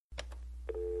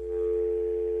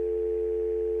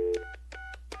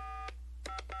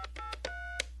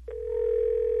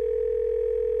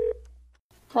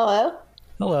Hello?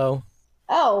 Hello.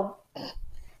 Oh,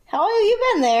 how long have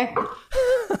you been there?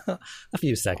 A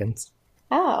few seconds.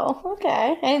 Oh,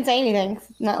 okay. I didn't say anything.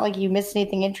 It's not like you missed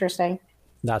anything interesting.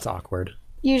 That's awkward.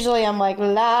 Usually I'm like,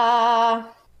 la.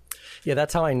 Yeah,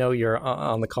 that's how I know you're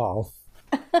on the call.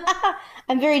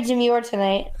 I'm very demure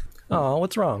tonight. Oh,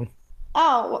 what's wrong?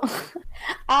 Oh,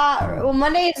 well,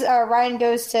 Mondays Ryan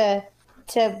goes to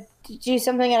do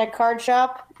something at a card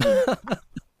shop.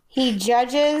 He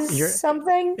judges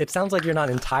something. It sounds like you're not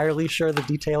entirely sure the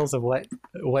details of what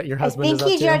your husband is I up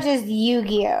think to. he judges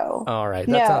Yu-Gi-Oh. All right.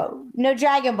 No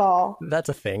Dragon Ball. That's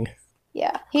a thing.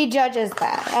 Yeah, he judges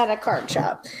that at a card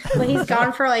shop. But he's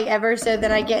gone for like ever, so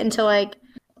then I get into like,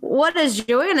 what is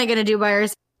Joanna going to do by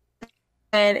herself?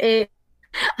 And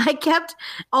I kept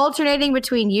alternating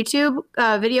between YouTube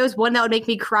videos, one that would make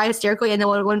me cry hysterically and then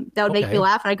one that would make me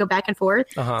laugh, and I go back and forth.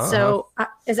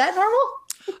 Is that normal?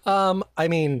 I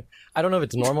mean, I don't know if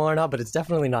it's normal or not, but it's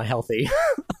definitely not healthy.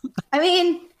 I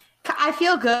mean, I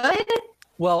feel good.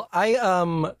 Well,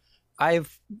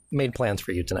 I've made plans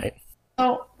for you tonight.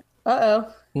 Oh,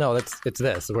 uh-oh. No, it's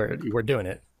this. We're doing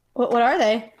it. What are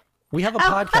they? We have a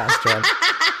podcast, Jen.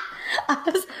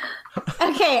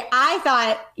 Okay, I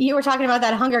thought you were talking about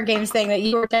that Hunger Games thing that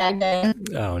you were tagged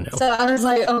in. Oh, no. So I was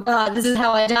like, oh, God, this is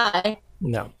how I die.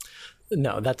 No,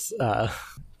 that's,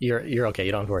 you're okay.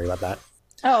 You don't have to worry about that.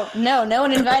 Oh, no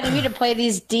one invited me to play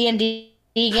these D&D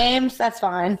games. That's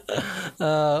fine.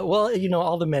 Well,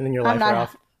 all the men in your life are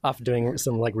off doing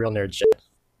some like real nerd shit.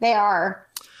 They are.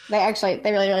 They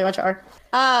really, really much are.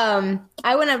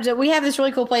 I went up to, we have this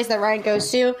really cool place that Ryan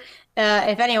goes to.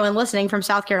 If anyone listening from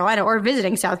South Carolina or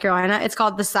visiting South Carolina, it's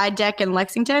called the Side Deck in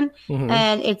Lexington. Mm-hmm.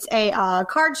 And it's a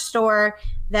card store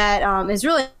that is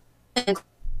really, and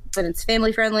it's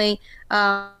family friendly.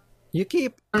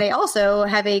 They also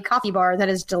have a coffee bar that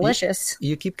is delicious.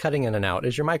 You keep cutting in and out.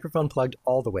 Is your microphone plugged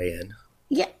all the way in?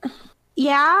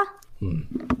 Yeah.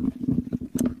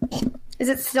 Is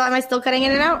it still? Am I still cutting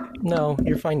in and out? No,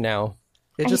 you're fine now.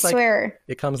 I swear.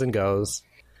 It comes and goes.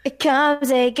 It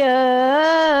comes and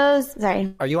goes.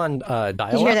 Sorry. Are you on dial-up?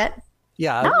 Did you hear that?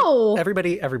 Yeah. No.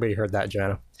 Everybody heard that,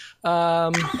 Joanna.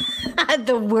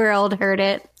 The world heard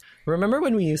it. Remember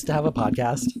when we used to have a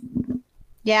podcast?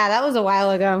 Yeah, that was a while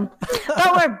ago.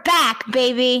 But we're back,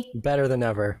 baby. Better than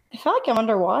ever. I feel like I'm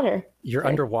underwater. You're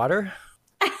underwater?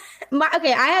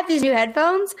 Okay, I have these new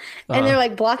headphones, and they're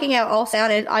like blocking out all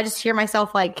sound, and I just hear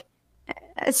myself like,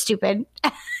 stupid.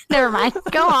 Never mind.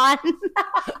 Go on.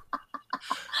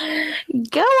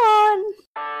 Go on.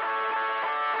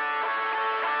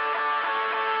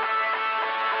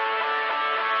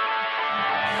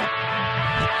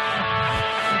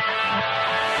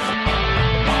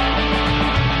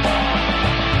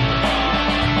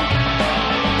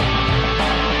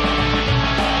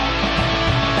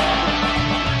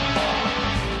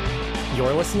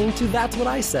 You're listening to That's What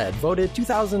I Said, voted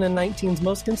 2019's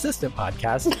most consistent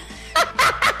podcast.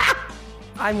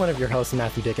 I'm one of your hosts,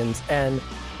 Matthew Dickens, and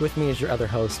with me is your other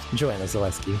host, Joanna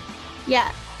Zaleski.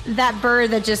 Yeah, that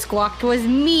bird that just squawked was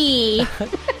me.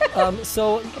 My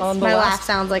laugh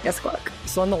sounds like a squawk.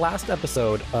 So on the last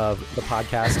episode of the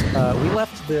podcast, we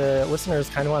left the listeners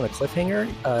kind of on a cliffhanger.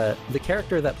 The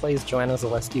character that plays Joanna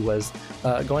Zaleski was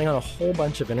going on a whole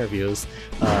bunch of interviews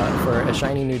for a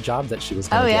shiny new job that she was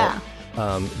going to get.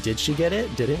 Did she get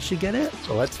it? Didn't she get it?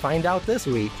 So let's find out this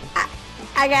week.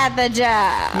 I got the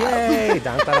job. Yay!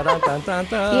 Dun, dun, dun, dun, dun,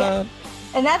 dun. Yeah.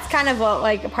 And that's kind of what,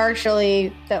 like,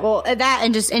 partially that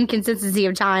and just inconsistency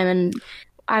of time, and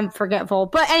I'm forgetful.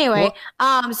 But anyway,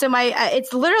 so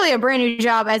it's literally a brand new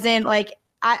job, as in, like,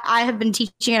 I have been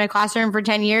teaching in a classroom for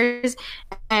 10 years,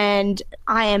 and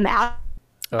I am out.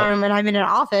 And I'm in an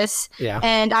office,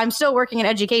 and I'm still working in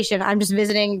education. I'm just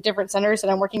visiting different centers,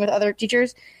 and I'm working with other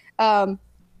teachers.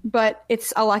 But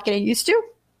it's a lot getting used to,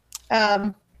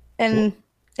 and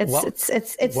it's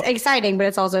exciting, but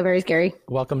it's also very scary.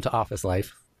 Welcome to office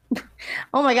life.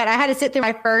 Oh my God, I had to sit through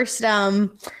my first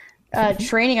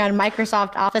training on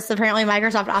Microsoft Office. Apparently,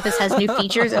 Microsoft Office has new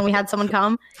features, and we had someone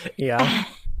come. Yeah,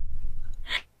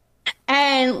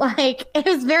 and like it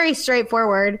was very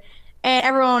straightforward. And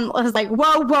everyone was like,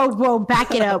 whoa,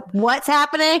 back it up. What's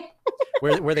happening?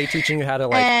 Were they teaching you how to,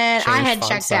 like, and change I had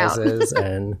font checked sizes out.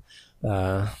 and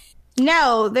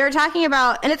No, they were talking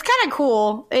about, and it's kind of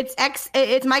cool. It's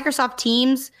Microsoft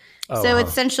Teams. So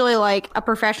it's essentially like a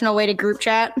professional way to group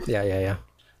chat. Yeah.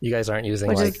 You guys aren't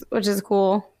using which is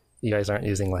cool. You guys aren't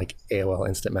using like AOL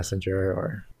Instant Messenger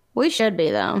or... We should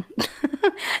be, though.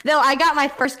 Though I got my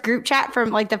first group chat from,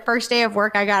 like, the first day of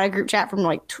work. I got a group chat from,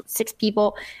 like, 6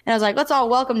 people. And I was like, let's all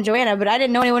welcome Joanna. But I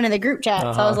didn't know anyone in the group chat.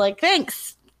 So I was like,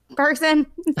 thanks. person.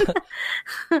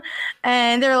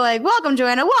 And they're like, welcome,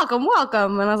 Joanna, welcome.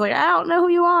 And I was like, I don't know who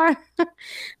you are.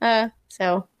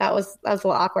 So that was a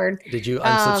little awkward. Did you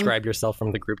unsubscribe yourself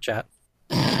from the group chat?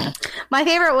 My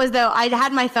favorite was, though, I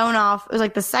had my phone off. It was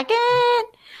like the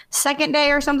second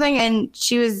day or something, and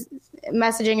she was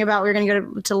messaging about we were going to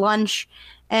go to lunch,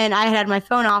 and I had my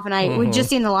phone off, and we'd just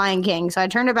seen The Lion King, so I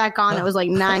turned it back on. It was like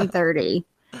 9:30,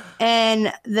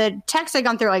 and the text had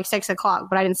gone through like 6 o'clock,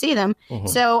 but I didn't see them.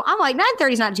 So I'm like,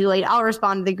 9:30 is not too late. I'll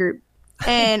respond to the group,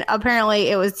 and apparently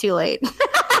it was too late.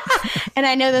 And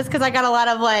I know this because I got a lot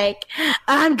of like,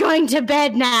 I'm going to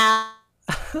bed now.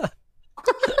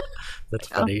 That's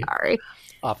funny. Sorry.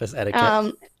 Office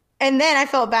etiquette. And then I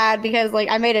felt bad because like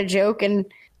I made a joke, and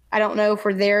I don't know if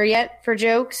we're there yet for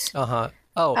jokes. I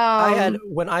had,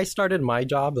 when I started my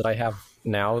job that I have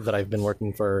now, that I've been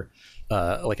working for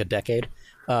like a decade,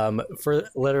 for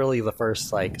literally the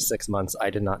first like 6 months, I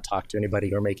did not talk to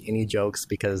anybody or make any jokes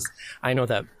because I know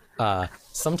that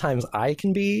sometimes I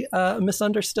can be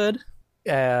misunderstood.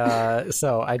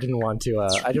 So I didn't want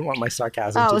my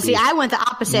sarcasm to be... I went the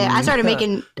opposite. I started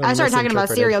talking about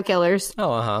serial killers.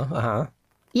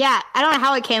 Yeah, I don't know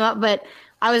how it came up, but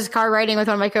I was car riding with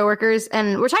one of my coworkers,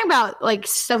 and we're talking about like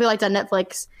stuff we liked on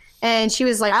Netflix, and she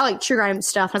was like, I like true crime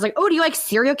stuff. I was like, oh, do you like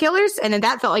serial killers? And then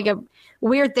that felt like a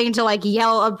weird thing to like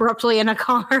yell abruptly in a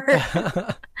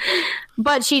car.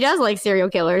 But she does like serial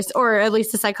killers, or at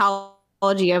least the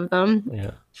psychology of them.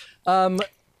 Yeah.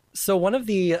 So one of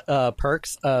the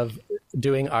perks of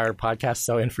doing our podcast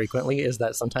so infrequently is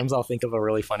that sometimes I'll think of a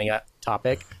really funny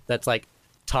topic that's like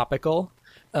topical.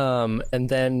 And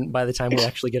then by the time we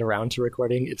actually get around to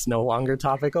recording, it's no longer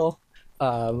topical.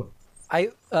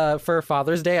 For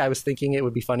Father's Day, I was thinking it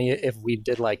would be funny if we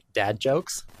did like dad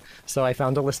jokes. So I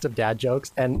found a list of dad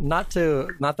jokes, and not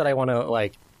that I want to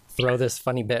like throw this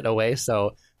funny bit away.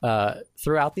 So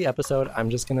throughout the episode, I'm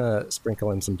just going to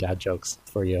sprinkle in some dad jokes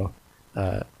for you.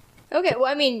 Okay, well,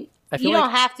 I mean, you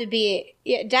don't have to be.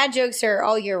 Yeah, dad jokes are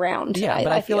all year round. Yeah,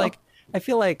 but I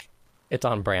feel like it's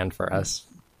on brand for us.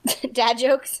 Dad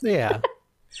jokes. Yeah.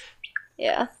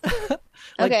 Yeah.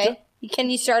 Okay.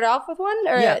 Can you start off with one,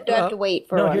 or do I have to wait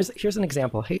for one? Here's an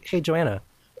example. Hey, Joanna,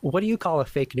 what do you call a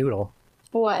fake noodle?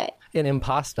 What? An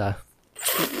impasta.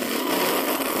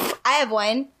 I have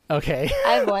one. Okay.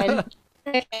 I have one.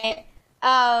 Okay.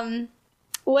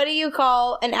 What do you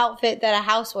call an outfit that a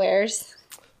house wears?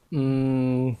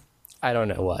 I don't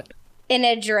know what. In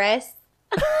a dress.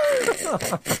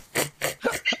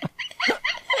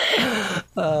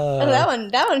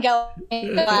 That one got me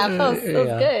to laugh. That was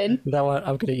good. That one,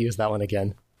 I'm gonna use that one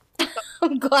again.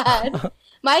 I'm glad.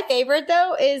 My favorite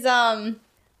though is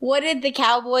what did the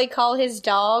cowboy call his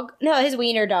dog? No, his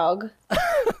wiener dog.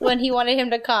 When he wanted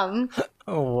him to come.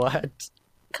 What?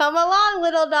 Come along,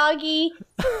 little doggy.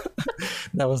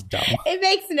 That was dumb. It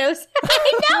makes no sense.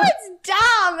 I know it's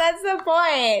dumb. That's the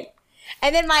point.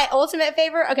 And then my ultimate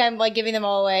favorite, okay, I'm like giving them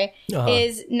all away,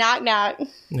 is knock knock.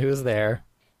 Who's there?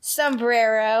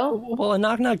 Sombrero. Well, a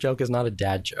knock knock joke is not a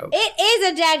dad joke. It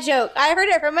is a dad joke. I heard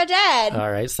it from my dad.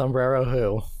 All right, sombrero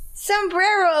who?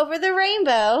 Sombrero over the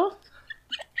rainbow.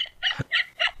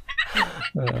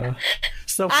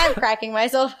 So I'm cracking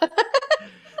myself.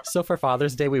 So for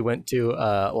Father's Day, we went to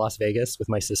Las Vegas with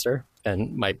my sister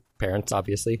and my parents,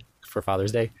 obviously, for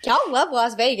Father's Day. Y'all love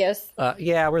Las Vegas.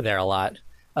 Yeah, we're there a lot.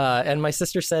 And my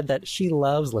sister said that she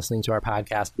loves listening to our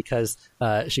podcast because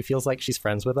she feels like she's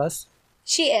friends with us.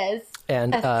 She is.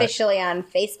 And officially on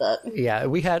Facebook. Yeah,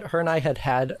 her and I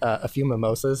had a few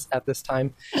mimosas at this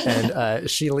time, and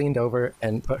she leaned over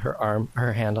and put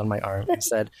her hand on my arm and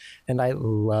said, "And I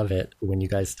love it when you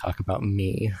guys talk about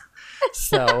me."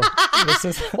 So this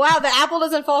is wow, the apple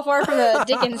doesn't fall far from the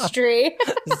Dickens tree.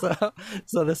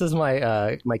 so this is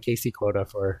my my Casey quota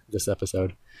for this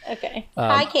episode. Okay.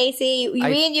 Hi, Casey.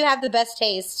 Me and you have the best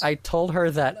taste. I told her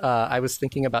that I was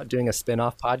thinking about doing a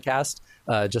spin-off podcast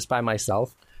just by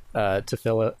myself to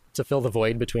fill the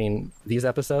void between these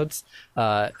episodes.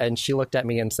 And she looked at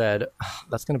me and said,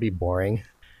 "That's going to be boring."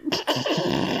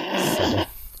 So,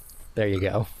 there you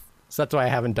go. So that's why I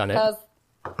haven't done it.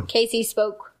 Casey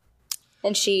spoke.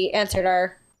 And she answered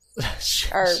our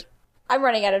I'm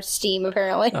running out of steam,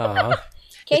 apparently.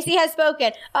 Casey has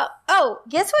spoken.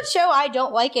 Guess what show I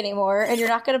don't like anymore? And you're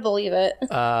not going to believe it.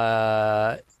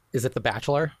 Is it The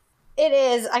Bachelor? It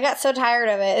is. I got so tired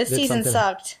of it. This season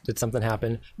sucked. Did something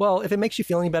happen? Well, if it makes you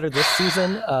feel any better, this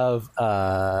season of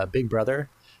Big Brother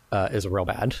is real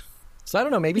bad. So I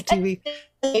don't know, maybe TV...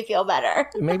 You feel better.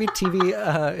 Maybe TV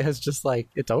has just like,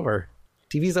 it's over.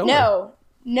 TV's over.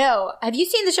 No. Have you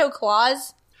seen the show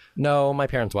Claws? No, my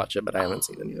parents watch it, but I haven't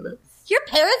seen any of it. Your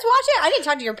parents watch it? I need to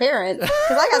talk to your parents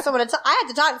because I got someone I have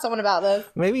to talk to someone about this.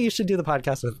 Maybe you should do the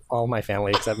podcast with all my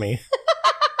family except me.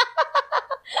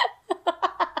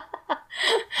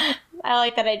 I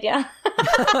like that idea.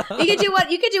 You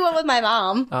could do one with my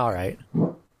mom. All right.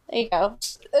 There you go.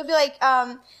 It would be like,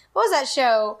 what was that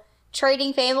show?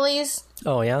 Trading Families?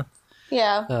 Oh, yeah?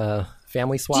 Yeah.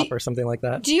 Family Swap or something like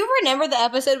that? Do you remember the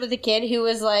episode with the kid who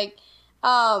was like,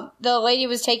 the lady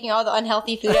was taking all the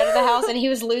unhealthy food out of the house and he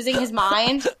was losing his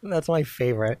mind? That's my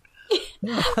favorite.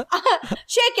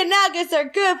 Chicken nuggets are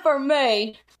good for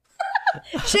me.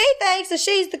 She thinks that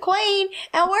she's the queen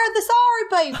and we're the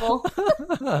sorry people.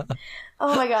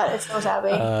 Oh my god, it's so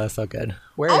happy. So good.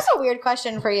 I have a weird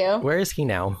question for you. Where is he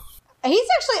now? He's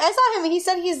actually, I saw him and he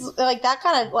said he's like, that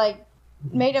kind of like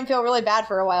made him feel really bad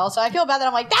for a while. So I feel bad that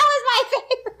I'm like, that was my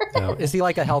favorite. Oh, is he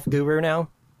like a health guru now?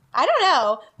 I don't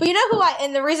know. But you know who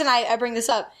and the reason I bring this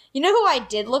up, you know who I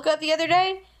did look up the other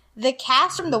day? The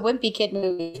cast from the Wimpy Kid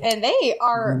movie. And they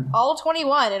are all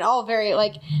 21 and all very,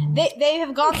 like, they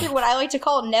have gone through what I like to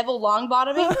call Neville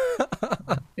Longbottoming.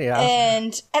 Yeah.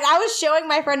 And I was showing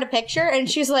my friend a picture and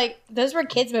she's like, those were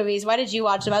kids' movies. Why did you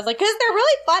watch them? I was like, because they're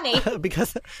really funny.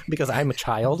 because I'm a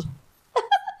child.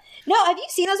 No, have you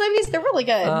seen those movies? They're really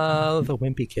good. The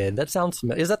Wimpy Kid. That sounds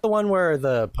familiar. Is that the one where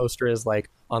the poster is like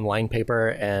on line paper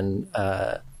and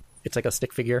it's like a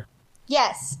stick figure?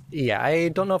 Yes. Yeah, I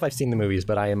don't know if I've seen the movies,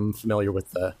 but I am familiar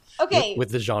with the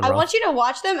with the genre. I want you to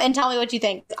watch them and tell me what you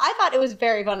think. I thought it was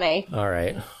very funny. All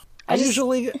right. I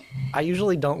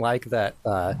usually don't like that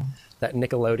that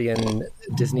Nickelodeon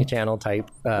Disney Channel type.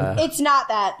 It's not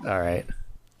that. All right.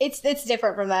 It's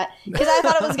different from that because I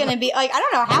thought it was going to be like, I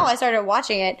don't know how I started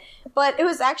watching it, but it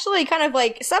was actually kind of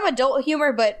like some adult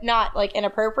humor, but not like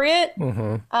inappropriate.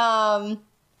 Mm-hmm. And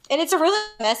it's a really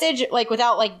message, like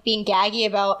without like being gaggy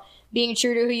about being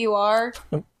true to who you are,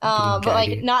 but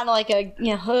like not in like a in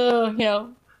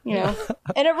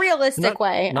a realistic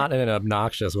way, not in an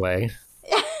obnoxious way.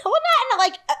 Well, not in a,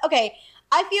 like okay.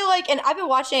 I feel like, and I've been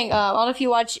watching. I don't know if you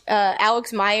watch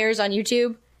Alex Myers on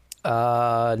YouTube.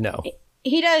 No.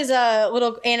 He does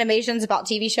little animations about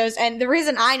TV shows, and the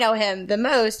reason I know him the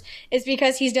most is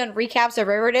because he's done recaps of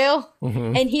Riverdale,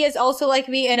 and he is also like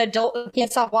me, an adult who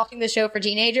can't stop watching the show for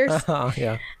teenagers.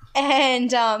 Yeah.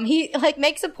 And he like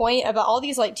makes a point about all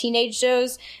these like teenage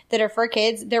shows that are for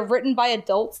kids. They're written by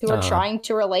adults who are trying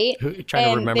to relate,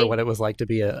 trying to remember what it was like to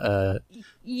be a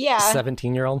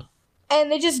 17-year-old.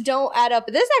 And they just don't add up.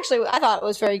 This actually, I thought it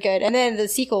was very good, and then the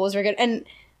sequel was very good, and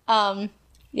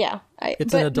yeah.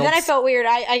 Then I felt weird.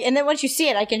 And then once you see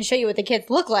it, I can show you what the kids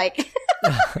look like.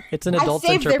 It's an adult's I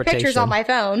saved interpretation. their pictures on my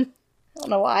phone. I don't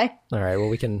know why. All right. Well,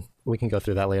 we can go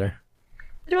through that later.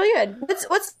 It's really good.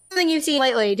 What's something you've seen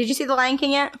lately? Did you see The Lion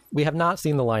King yet? We have not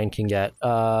seen The Lion King yet.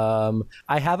 I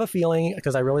have a feeling,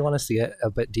 because I really want to see it,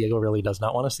 but Diego really does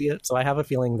not want to see it. So I have a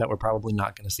feeling that we're probably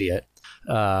not going to see it.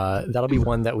 That'll be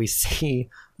one that we see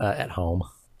at home.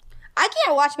 I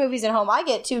can't watch movies at home. I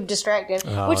get too distracted,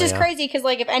 which is crazy because,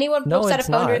 like, if anyone looks at a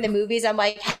phone during the movies, I'm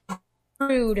like,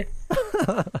 rude.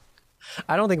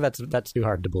 I don't think that's too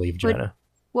hard to believe, Joanna.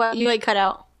 What? You, like, cut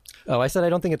out? Oh, I said I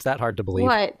don't think it's that hard to believe.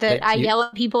 What? That I yell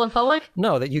at people in public?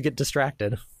 No, that you get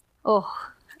distracted. Oh,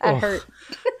 that hurt.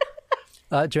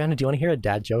 Joanna, do you want to hear a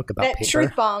dad joke about that paper?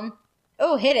 Truth bomb.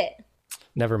 Oh, hit it.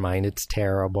 Never mind. It's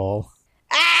terrible.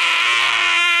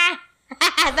 Ah!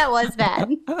 That was bad.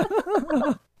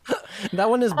 That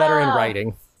one is better in writing.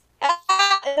 Is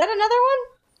that another one?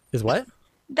 Is what?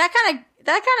 That kind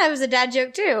of was a dad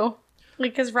joke too,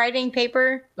 because writing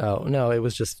paper. Oh no, it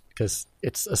was just because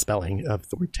it's a spelling of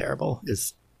the word "terrible"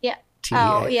 is yeah.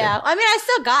 T-A-N. Oh yeah. I mean, I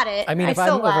still got it. I mean, if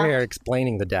I'm over here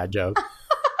explaining the dad joke,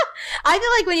 I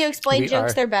feel like when you explain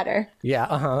jokes, they're better.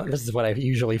 Yeah. This is what I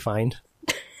usually find.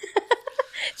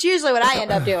 It's usually what I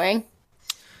end up doing.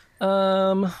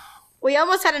 We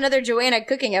almost had another Joanna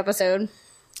cooking episode.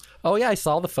 Oh yeah, I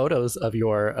saw the photos of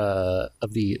your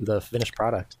of the finished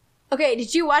product. Okay,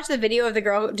 did you watch the video of the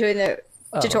girl doing the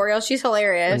tutorial? She's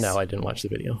hilarious. No, I didn't watch the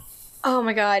video. Oh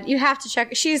my god, you have to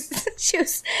check. She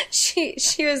was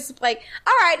like,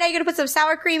 all right, now you're gonna put some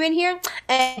sour cream in here,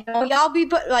 and y'all be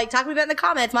talking about it in the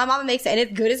comments. My mama makes it, and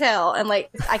it's good as hell. And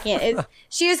like, I can't.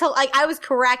 She was like, I was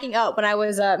cracking up when I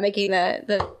was making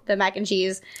the mac and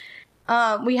cheese.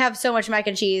 We have so much mac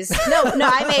and cheese. No,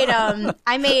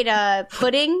 I made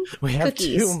pudding. We have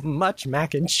cookies. too much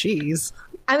mac and cheese.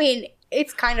 I mean,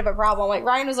 it's kind of a problem. Like,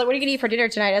 Ryan was like, what are you gonna eat for dinner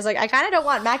tonight? I was like, I kind of don't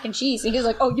want mac and cheese. And he was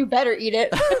like, oh, you better eat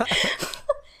it.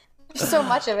 There's so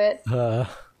much of it. But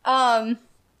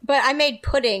I made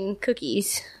pudding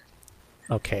cookies.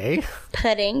 Okay.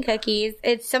 Pudding cookies.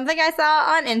 It's something I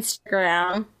saw on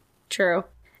Instagram. True.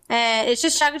 and it's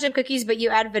just chocolate chip cookies, but you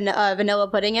add vanilla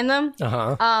pudding in them.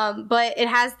 But it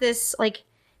has this like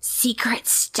secret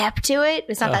step to it.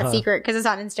 It's not that secret because it's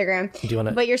on Instagram.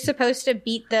 But you're supposed to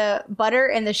beat the butter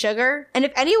and the sugar. And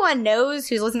if anyone knows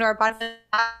who's listening to our podcast,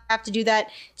 I have to do that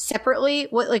separately.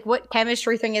 What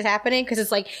chemistry thing is happening? Because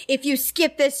it's like if you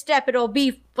skip this step, it'll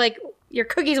be like your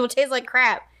cookies will taste like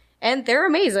crap, and they're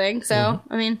amazing. So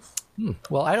I mean.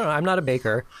 Well, I don't know. I'm not a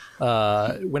baker.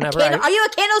 Are you a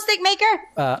candlestick maker?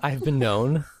 I've been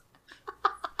known.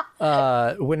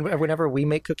 Whenever we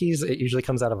make cookies, it usually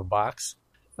comes out of a box.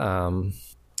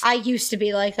 I used to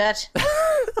be like that.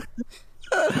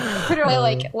 Literally,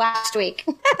 like last week.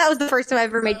 That was the first time I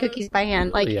ever made cookies by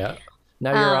hand. Like, yeah.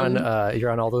 Now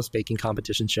you're on all those baking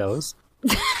competition shows.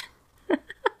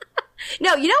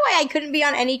 No, you know why I couldn't be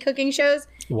on any cooking shows?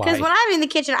 Because when I'm in the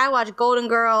kitchen, I watch Golden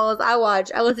Girls. I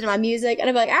listen to my music, and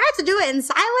I'm like, I have to do it in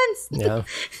silence. Yeah.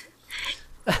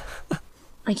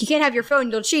 Like, you can't have your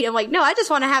phone, you'll cheat. I'm like, no, I just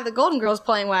want to have the Golden Girls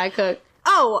playing while I cook.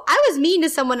 Oh, I was mean to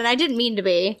someone, and I didn't mean to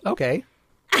be. Okay.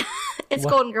 It's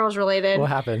Golden Girls related. What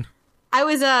happened? I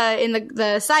was in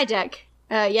the side deck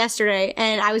yesterday,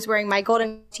 and I was wearing my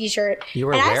Golden t-shirt. You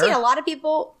were and where? I've seen a lot of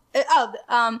people.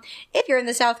 If you're in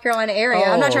the South Carolina area,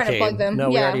 I'm not trying to plug them. No,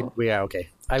 yeah. Okay.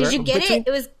 Did you get it?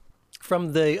 It was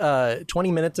from the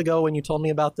 20 minutes ago when you told me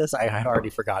about this. I had already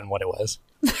forgotten what it was.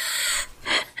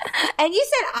 And you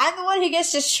said I'm the one who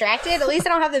gets distracted. At least I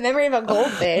don't have the memory of a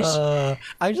goldfish.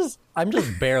 I'm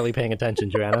just barely paying attention,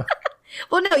 Joanna.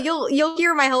 Well, no, you'll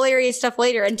hear my hilarious stuff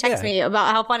later and text me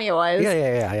about how funny it was.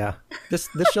 Yeah. This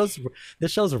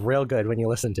show's real good when you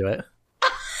listen to it.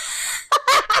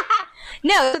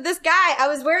 No, so this guy, I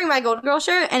was wearing my Golden Girl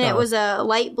shirt, and it was a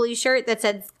light blue shirt that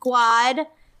said Squad,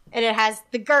 and it has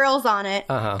the girls on it.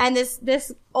 And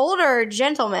this older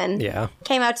gentleman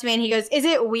came out to me, and he goes, "Is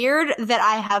it weird that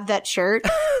I have that shirt?"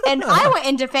 And I went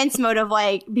in defense mode of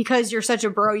like, because you're such a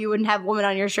bro, you wouldn't have woman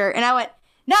on your shirt. And I went,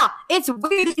 "Nah, it's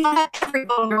weird that you don't have every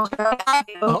Golden Girl shirt like I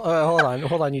do."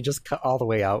 Hold on, you just cut all the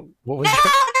way out. That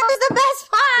was the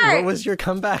best part! What was your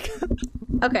comeback?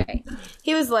 Okay.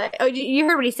 He was like, oh, you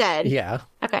heard what he said? Yeah.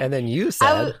 Okay. And then you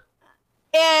said,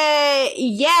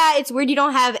 yeah, it's weird you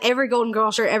don't have every Golden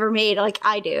Girl shirt ever made like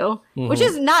I do, which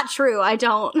is not true. I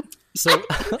don't. So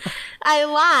I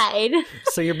lied.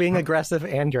 So you're being aggressive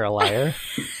and you're a liar.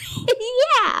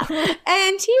 Yeah.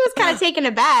 And he was kind of taken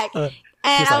aback. And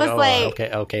I was like,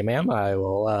 okay, ma'am, I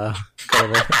will go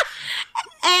over.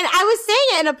 And I was saying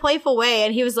it in a playful way,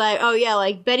 and he was like, "Oh yeah,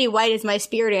 like Betty White is my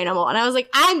spirit animal," and I was like,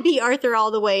 "I'm B. Arthur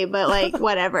all the way, but like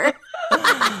whatever." And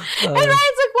Ryan's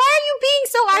like, "Why are you being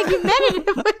so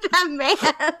argumentative with that man?"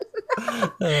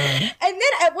 And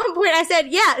then at one point, I said,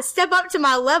 "Yeah, step up to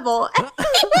my level." And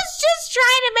he was just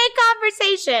trying to make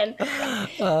conversation.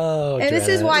 Oh, and this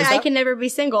is why I can never be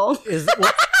single. Is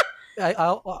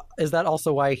that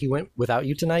also why he went without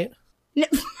you tonight? No.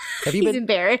 He's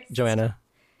embarrassed, Joanna.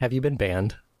 Have you been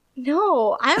banned?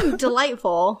 No, I'm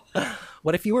delightful.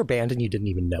 What if you were banned and you didn't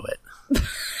even know it?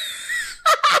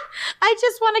 I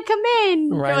just want to come in.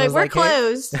 We're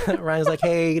closed. Hey, Ryan's like,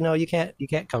 hey, you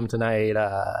can't come tonight.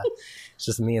 It's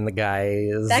just me and the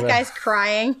guys. That guy's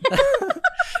crying.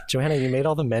 Joanna, you made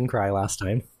all the men cry last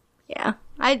time. Yeah,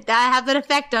 I have that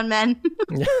effect on men.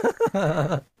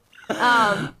 I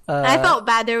felt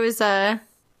bad. There was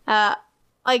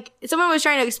like someone was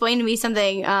trying to explain to me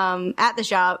something at the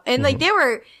shop, and like they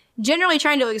were generally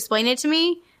trying to explain it to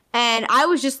me, and I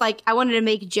was just like, I wanted to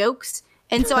make jokes,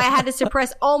 and so I had to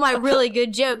suppress all my really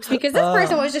good jokes because this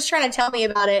person was just trying to tell me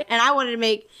about it, and I wanted to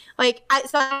make so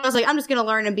I was like, I'm just gonna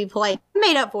learn and be polite. I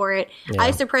made up for it. Yeah.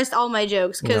 I suppressed all my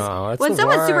jokes because when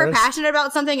someone's super passionate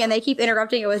about something and they keep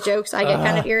interrupting it with jokes, I get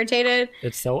kind of irritated.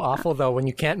 It's so awful though when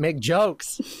you can't make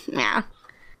jokes. Yeah.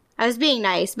 I was being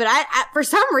nice, but I for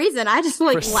some reason, I just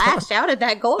lashed out at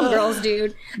that Golden Girls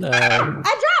dude. I dropped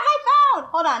my phone!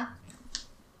 Hold on.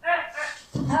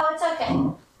 Oh, it's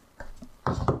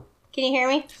okay. Can you hear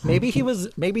me?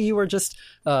 Maybe you were just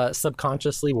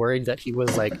subconsciously worried that he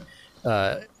was like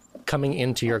coming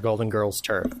into your Golden Girls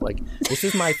turf. Like, this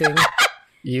is my thing.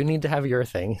 You need to have your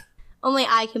thing. Only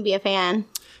I can be a fan.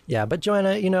 Yeah, but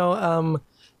Joanna,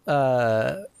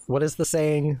 what is the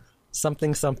saying?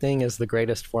 Something is the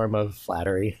greatest form of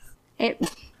flattery.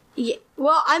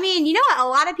 Well, I mean, you know what? A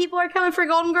lot of people are coming for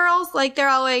Golden Girls. Like, they're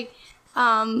all like,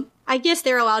 I guess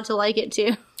they're allowed to like it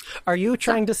too. Are you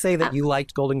trying to say that you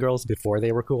liked Golden Girls before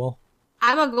they were cool?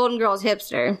 I'm a Golden Girls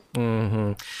hipster.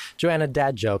 Mm-hmm. Joanna,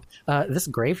 dad joke. This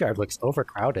graveyard looks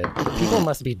overcrowded. People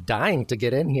must be dying to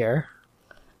get in here.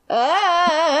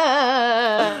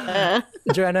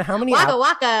 Joanna, how many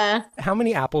waka. How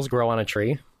many apples grow on a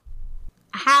tree?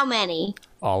 How many?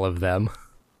 All of them.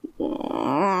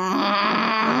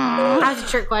 That was a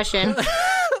trick question.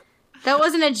 That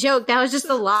wasn't a joke. That was just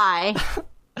a lie.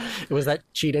 Was that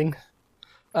cheating?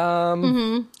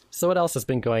 So what else has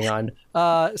been going on?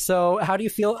 So how do you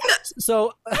feel?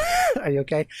 So are you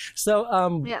okay?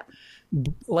 So Yeah.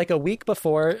 like a week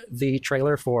before the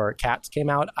trailer for Cats came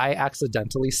out, I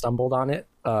accidentally stumbled on it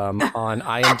on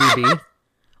IMDb.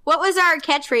 What was our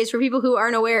catchphrase for people who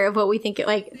aren't aware of what we think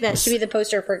that should be the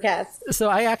poster for Cats? So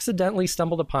I accidentally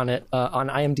stumbled upon it on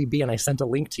IMDb, and I sent a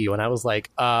link to you, and I was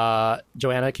like,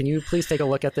 Joanna, can you please take a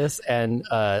look at this and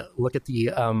look at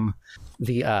the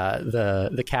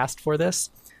cast for this?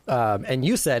 And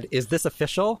you said, is this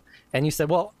official? And you said,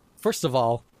 well, first of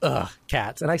all,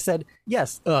 Cats. And I said,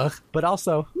 yes, but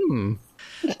also,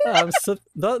 so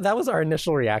that was our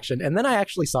initial reaction. And then I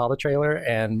actually saw the trailer,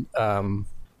 and I'm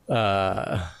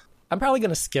probably going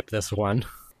to skip this one.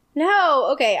 No,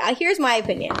 okay, here's my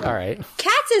opinion. All right.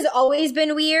 Cats has always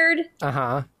been weird.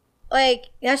 Uh-huh. Like,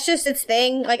 that's just its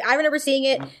thing. Like, I remember seeing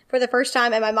it for the first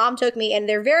time, and my mom took me, and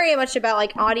they're very much about,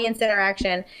 like, audience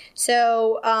interaction.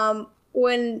 So,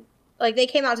 when, like, they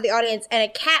came out to the audience, and a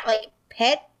cat, like,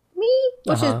 pet me,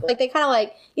 which is, like, they kind of,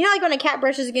 like, you know, like, when a cat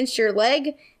brushes against your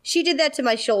leg? She did that to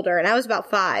my shoulder, and I was about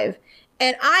 5.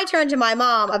 And I turned to my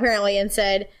mom, apparently, and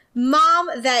said, Mom,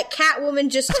 that cat woman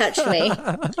just touched me.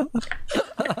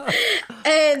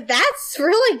 And that's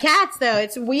really Cats, though.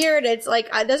 It's weird. It's like,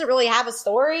 it doesn't really have a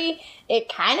story. It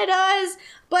kind of does.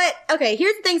 But, okay,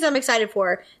 here's the things I'm excited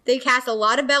for. They cast a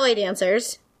lot of ballet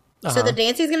dancers. So the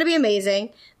dancing is going to be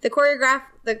amazing. The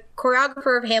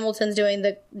choreographer of Hamilton's doing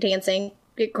the dancing.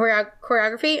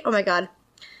 Choreography? Oh, my God.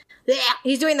 Yeah,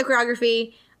 he's doing the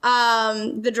choreography.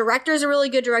 The director's a really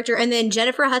good director. And then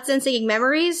Jennifer Hudson singing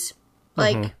Memories.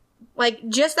 Like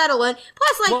just that alone.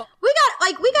 Plus,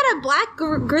 like, we got a black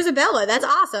Grisabella. That's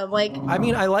awesome. Like, I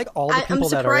mean, I like all the people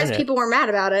that are in it. I'm surprised people were mad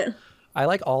about it. I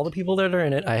like all the people that are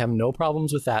in it. I have no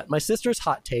problems with that. My sister's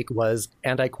hot take was,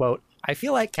 and I quote, I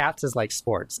feel like Cats is like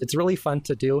sports. It's really fun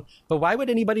to do, but why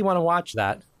would anybody want to watch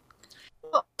that?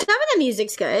 Well, some of the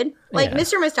music's good. Like,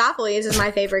 Mr. Mistopheles is my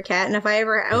favorite cat, and if I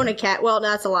ever own a cat, well,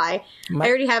 that's a lie. I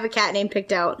already have a cat name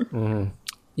picked out.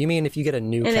 You mean if you get a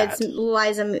new cat? And it's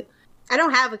Liza. I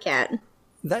don't have a cat.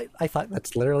 I thought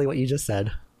that's literally what you just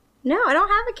said. No, I don't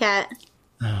have a cat.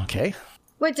 Okay.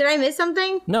 Wait, did I miss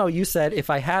something? No, you said if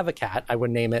I have a cat, I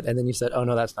would name it, and then you said, oh,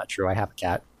 no, that's not true. I have a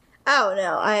cat. Oh,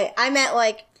 no. I meant,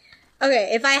 like,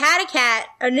 okay, if I had a cat,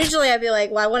 initially I'd be like,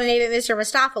 well, I want to name it Mr.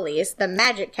 Mistopheles, the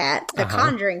magic cat, the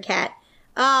conjuring cat.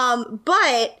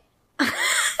 But,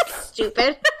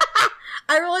 stupid.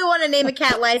 I really want to name a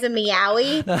cat Liza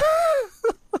Meowie.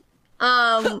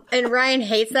 And Ryan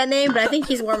hates that name, but I think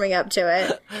he's warming up to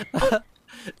it.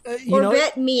 Or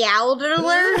Bet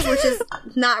Meowdler, which is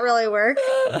not really work.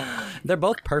 They're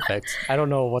both perfect. I don't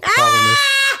know what the problem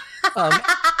is.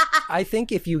 I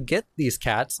think if you get these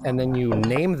cats and then you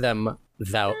name them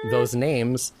those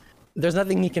names, there's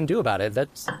nothing you can do about it.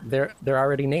 They're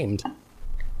already named.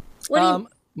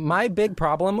 My big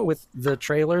problem with the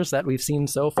trailers that we've seen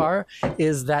so far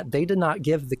is that they did not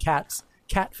give the cats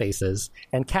cat faces,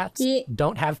 and cats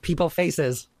don't have people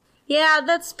faces. Yeah,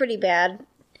 that's pretty bad.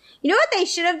 You know what they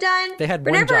should have done? They had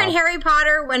Remember in Harry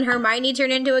Potter when Hermione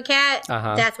turned into a cat?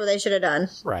 That's what they should have done.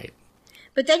 Right.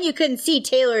 But then you couldn't see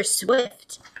Taylor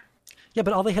Swift. Yeah,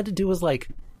 but all they had to do was, like,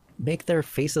 make their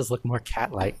faces look more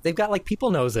cat-like. They've got, like,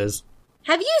 people noses.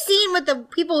 Have you seen what the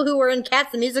people who were in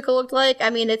Cats the Musical looked like?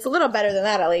 I mean, it's a little better than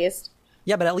that, at least.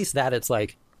 Yeah, but at least that, it's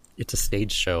like, it's a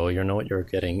stage show. You know what you're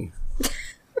getting.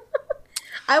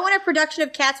 I want a production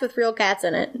of Cats with real cats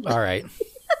in it. All right.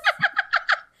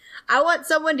 I want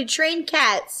someone to train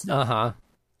cats. To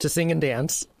sing and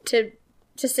dance. To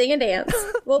sing and dance.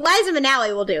 Well, Liza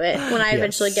Minnelli will do it when I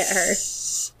eventually get her.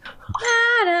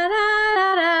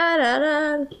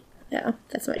 Yeah,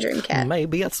 that's my dream cat.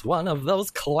 Maybe it's one of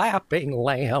those clapping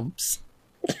lamps.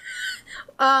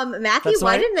 Matthew,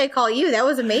 why didn't they call you? That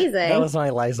was amazing. That was my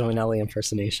Liza Minnelli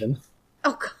impersonation.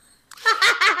 Oh, God.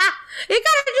 You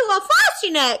gotta do a Frosty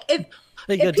Neck. If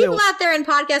people out there in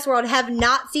podcast world have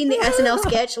not seen the SNL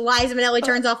sketch, Liza Minnelli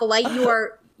turns off a light, you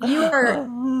are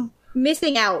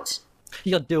missing out.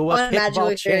 You'll do a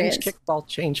kickball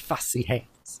change, fussy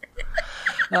hands.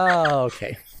 Oh,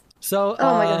 okay. So,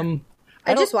 oh my God.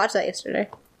 I just watched that yesterday.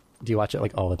 Do you watch it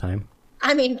like all the time?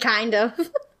 I mean, kind of.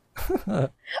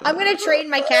 I'm going to train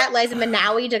my cat, Liza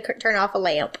Minnelli, to turn off a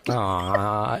lamp.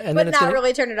 And but not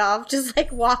really turn it off. Just like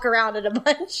walk around it a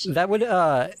bunch. That would,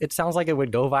 it sounds like it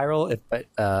would go viral, but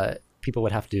people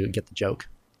would have to get the joke.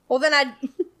 Well, then I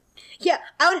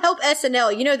would help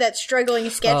SNL. You know that struggling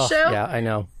sketch show? Yeah, I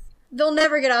know. they'll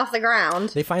never get off the ground.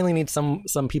 They finally need some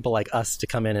people like us to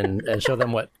come in and show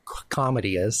them what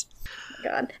comedy is.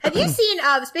 God, have you seen?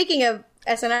 Speaking of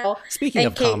SNL, speaking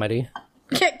of comedy,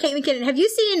 Kate McKinnon, have you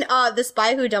seen The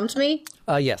Spy Who Dumped Me?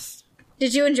 Yes.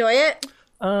 Did you enjoy it?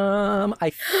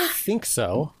 I think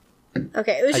so.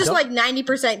 Okay, it was just like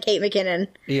 90% Kate McKinnon.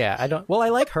 Yeah, I don't. Well, I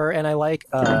like her, and I like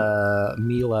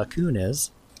Mila Kunis.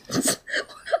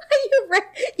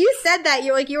 You said that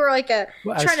you were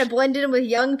trying to blend in with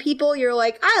young people. You're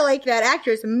like, I like that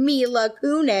actress Mila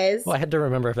Kunis. Well, I had to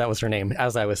remember if that was her name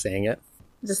as I was saying it.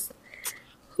 Just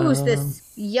who's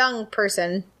this young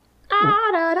person? Now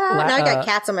I got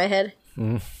cats on my head.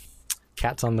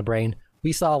 Cats on the brain.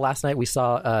 Last night we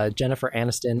saw Jennifer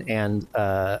Aniston and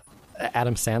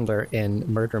Adam Sandler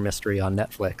in Murder Mystery on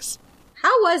Netflix.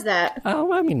 How was that?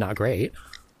 Oh, I mean, not great.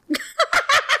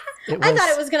 I thought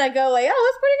it was gonna go like,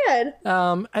 oh, it's pretty good.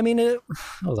 I mean, it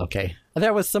was okay.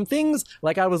 There was some things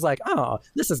like I was like, oh,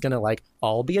 this is gonna like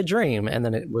all be a dream, and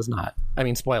then it was not. I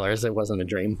mean, spoilers, it wasn't a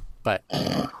dream, but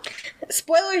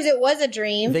spoilers, it was a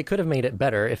dream. They could have made it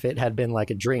better if it had been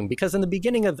like a dream, because in the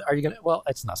beginning of well,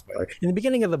 it's not spoiler. In the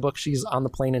beginning of the book, she's on the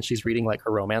plane and she's reading like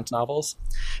her romance novels,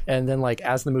 and then like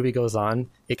as the movie goes on,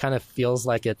 it kind of feels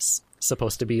like it's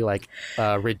supposed to be like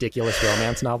a ridiculous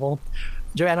romance novel.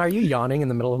 Joanna, are you yawning in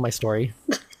the middle of my story?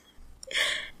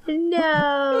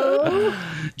 No.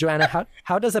 Joanna,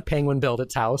 how does a penguin build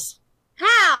its house?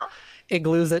 How? It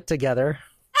glues it together.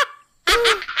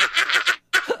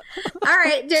 All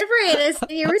right, Jennifer Aniston,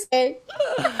 you were saying.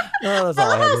 I love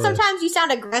how sometimes you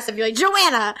sound aggressive. You're like,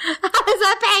 Joanna, how does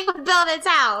a penguin build its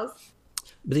house?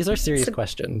 But these are serious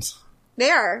questions. They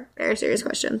are. They're serious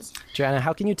questions. Joanna,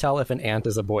 how can you tell if an ant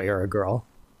is a boy or a girl?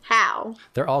 How?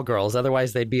 They're all girls.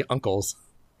 Otherwise, they'd be uncles.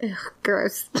 Ugh,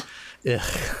 gross.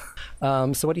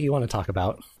 Ugh. So what do you want to talk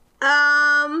about?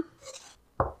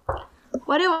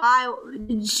 What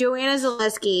do Joanna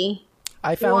Zaleski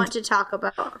want to talk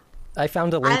about? I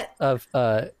found a list of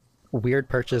weird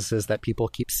purchases that people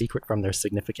keep secret from their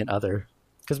significant other.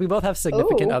 Because we both have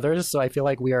significant others, so I feel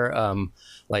like we are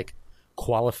like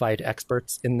qualified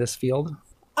experts in this field.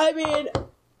 I mean,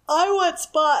 I once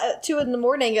bought at 2 a.m.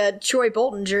 a Troy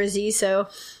Bolton jersey, so...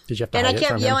 Did you have to hide it from him? And I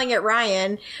kept yelling at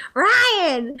Ryan,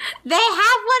 they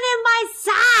have one in my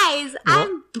size! Well,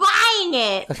 I'm buying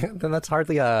it! Then that's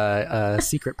hardly a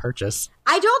secret purchase.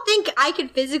 I don't think I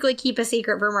could physically keep a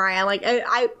secret from Ryan. Like,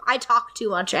 I talk too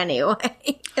much anyway.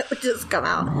 It would just come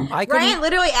out. Ryan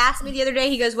literally asked me the other day,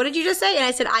 he goes, what did you just say? And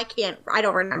I said, I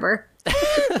don't remember.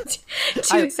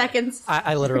 2 seconds.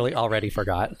 I literally already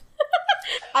forgot.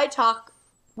 I talk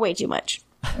way too much.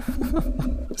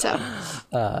 So,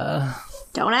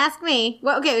 don't ask me.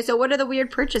 Well, okay, so what are the weird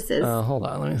purchases? Hold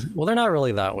on. Let me see. Well, they're not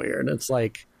really that weird. It's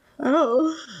like...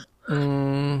 Oh.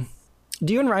 Do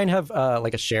you and Ryan have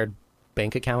like a shared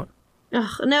bank account?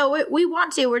 No, we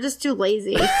want to. We're just too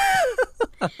lazy.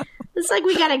 It's like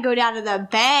we gotta go down to the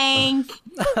bank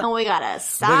and we gotta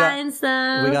sign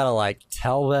stuff. We gotta like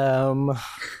tell them.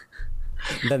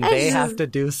 Then they have to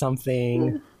do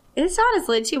something. It's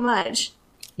honestly too much.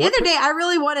 The other day, I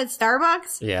really wanted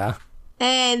Starbucks. Yeah.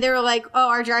 And they were like, oh,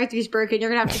 our drive-thru's broken.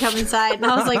 You're going to have to come inside. And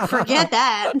I was like, forget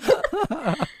that.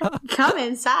 Come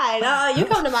inside. You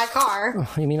come to my car.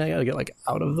 You mean I got to get like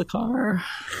out of the car?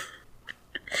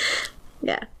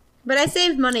 Yeah. But I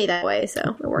saved money that way, so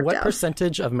it worked out. What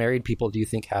percentage of married people do you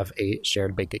think have a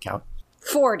shared bank account?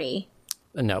 40.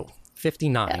 No,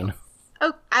 59. No.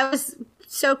 Oh, I was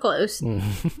so close. Really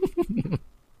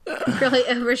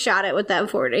overshot it with that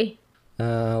 40.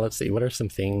 Let's see. What are some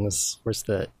things?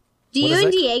 Do you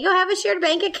and Diego have a shared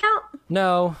bank account?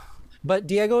 No, but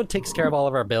Diego takes care of all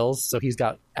of our bills, so he's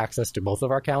got access to both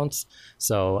of our accounts.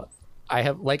 So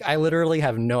I literally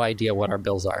have no idea what our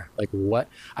bills are. Like what?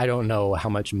 I don't know how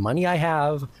much money I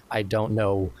have. I don't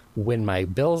know when my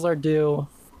bills are due.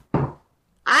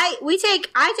 I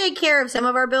take care of some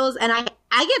of our bills, and I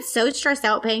get so stressed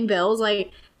out paying bills.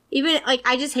 Like, even, like,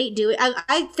 I just hate doing it.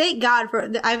 I thank God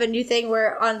I have a new thing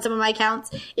where on some of my accounts,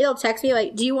 it'll text me,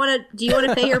 like, do you want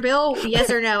to pay your bill? Yes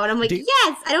or no? And I'm like,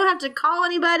 yes! I don't have to call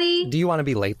anybody. Do you want to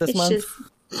be late this month? Just,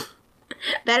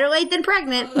 better late than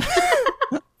pregnant.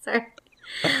 Sorry.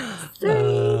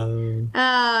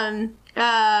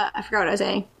 I forgot what I was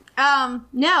saying.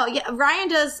 No, yeah, Ryan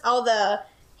does all the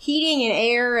heating and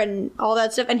air and all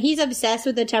that stuff, and he's obsessed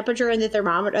with the temperature and the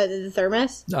thermometer, the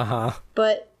thermos.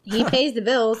 But he pays the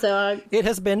bill, so... It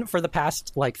has been, for the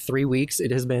past, 3 weeks, it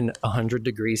has been 100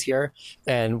 degrees here,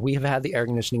 and we have had the air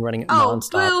conditioning running nonstop.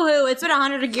 Oh, boo-hoo! It's been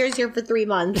 100 degrees here for 3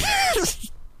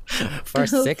 months. For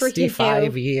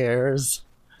 65 years.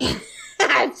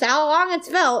 That's how long it's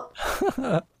felt.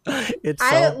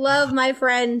 I love my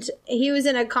friend. He was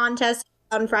in a contest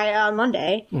on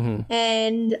Monday,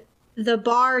 and the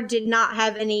bar did not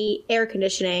have any air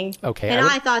conditioning. Okay. And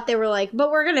I thought they were like,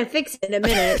 but we're going to fix it in a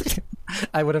minute.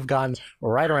 I would have gone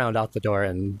right around out the door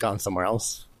and gone somewhere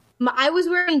else. I was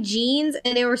wearing jeans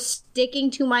and they were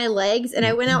sticking to my legs, and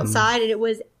I went outside and it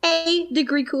was a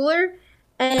degree cooler.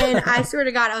 And I swear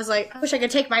to God, I was like, I wish I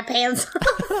could take my pants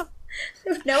off.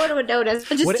 No one would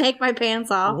notice. I'd just take my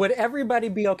pants off. Would everybody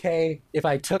be okay if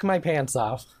I took my pants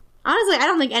off? Honestly, I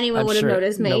don't think anyone would have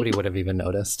noticed me. Nobody would have even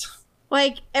noticed.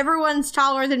 Like, everyone's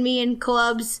taller than me in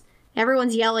clubs.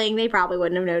 Everyone's yelling. They probably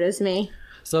wouldn't have noticed me.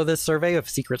 So this survey of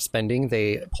secret spending,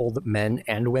 they polled men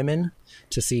and women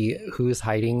to see who's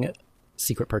hiding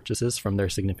secret purchases from their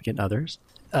significant others.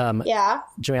 Yeah.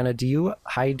 Joanna, do you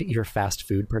hide your fast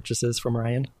food purchases from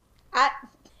Ryan?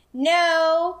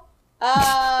 No.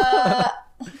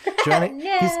 Joanna,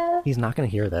 no. he's not going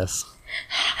to hear this.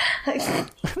 Yes,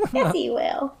 he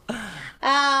will.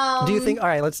 Do you think, all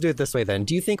right, let's do it this way then.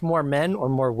 Do you think more men or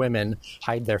more women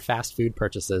hide their fast food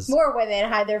purchases? More women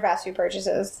hide their fast food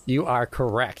purchases. You are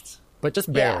correct, but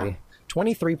just barely.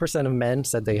 23% of men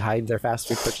said they hide their fast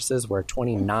food purchases, where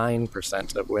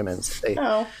 29% of women said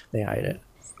they hide it.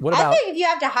 What about? I think if you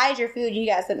have to hide your food, you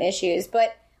got some issues.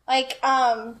 But like,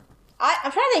 I'm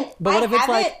trying to think. But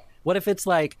what if it's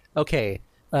like, okay,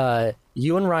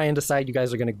 you and Ryan decide you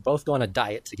guys are going to both go on a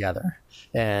diet together,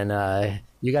 and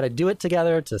you got to do it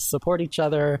together to support each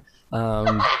other.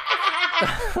 I'm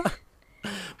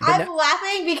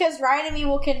laughing because Ryan and me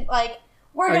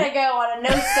we're going to go on a no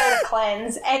soda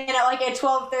cleanse, and then at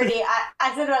 12:30,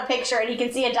 I sent him a picture, and he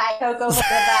can see a Diet Coke over in the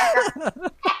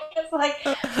background. It's like,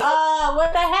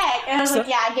 what the heck? And I was like,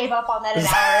 yeah, I gave up on that an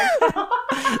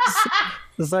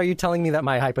hour. So are you telling me that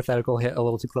my hypothetical hit a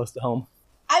little too close to home?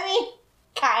 I mean,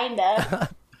 kind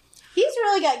of. He's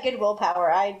really got good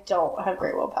willpower. I don't have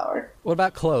great willpower. What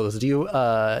about clothes? Do you,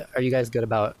 are you guys good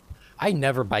about... I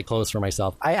never buy clothes for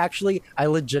myself. I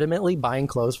legitimately buying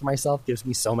clothes for myself gives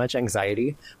me so much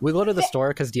anxiety. We go to the store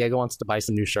because Diego wants to buy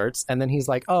some new shirts, and then he's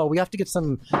like, oh, we have to get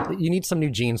you need some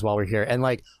new jeans while we're here. And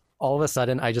all of a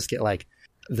sudden I just get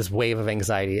this wave of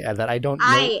anxiety that I don't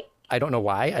know. I don't know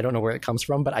why. I don't know where it comes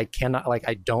from, but I cannot,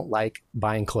 I don't like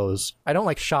buying clothes. I don't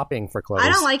like shopping for clothes. I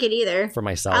don't like it either. For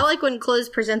myself. I like when clothes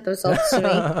present themselves to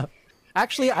me.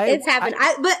 Actually, it's happened.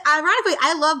 But ironically,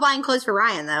 I love buying clothes for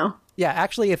Ryan, though. Yeah,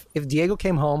 actually, if Diego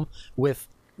came home with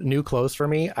new clothes for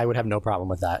me, I would have no problem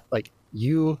with that.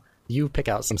 You pick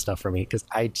out some stuff for me, because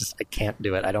I can't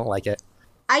do it. I don't like it.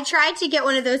 I tried to get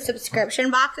one of those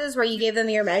subscription boxes where you give them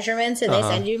your measurements and they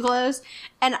send you clothes.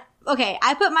 And okay,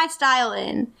 I put my style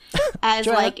in as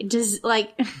Joanna,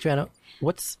 Joanna,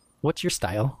 what's your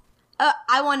style?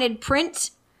 I wanted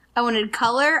print. I wanted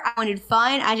color. I wanted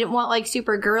fun. I didn't want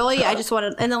super girly. I just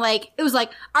wanted, and then it was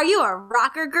are you a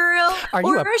rocker girl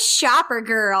or a shopper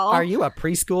girl? Are you a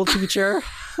preschool teacher?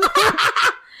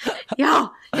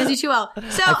 Yo, does you too well.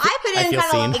 So I put in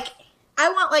kind of I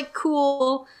want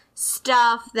cool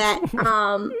stuff that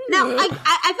now I feel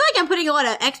like I'm putting a lot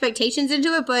of expectations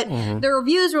into it, but the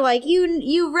reviews were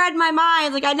you read my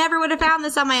mind. I never would have found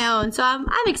this on my own, so I'm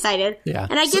excited. Yeah,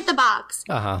 and I get the box.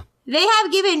 They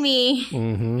have given me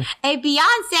a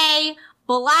Beyonce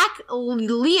black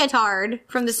leotard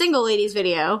from the Single Ladies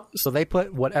video. So they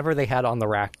put whatever they had on the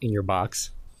rack in your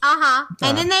box.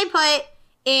 And then they put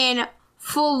in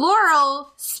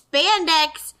floral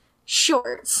spandex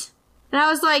shorts. And I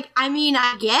was like,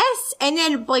 I guess. And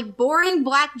then boring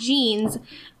black jeans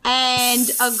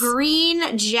and a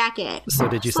green jacket. So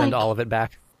did you send all of it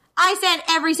back? I sent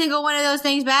every single one of those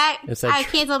things back. I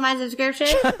canceled my subscription.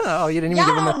 Oh, you didn't even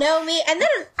give them Y'all know me. And then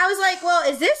I was like, well,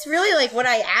 is this really what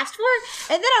I asked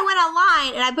for? And then I went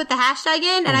online and I put the hashtag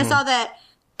in and I saw that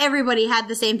everybody had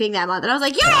the same thing that month. And I was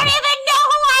like, you don't even know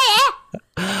who I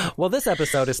am. Well, this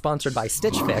episode is sponsored by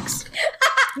Stitch Fix.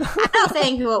 I'm not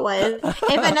saying who it was.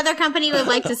 If another company would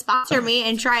like to sponsor me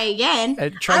and try again,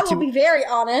 I will be very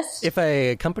honest. If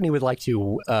a company would like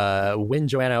to win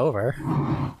Joanna over.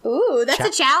 Ooh, that's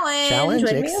a challenge. Challenge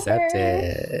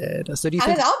accepted. So do you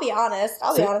think... I'll be honest.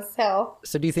 I'll be honest as hell.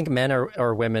 So do you think men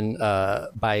or women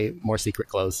buy more secret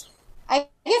clothes? I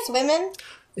guess women.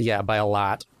 Yeah, by a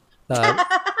lot.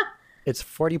 It's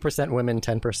 40% women,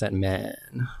 10% men.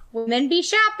 Women be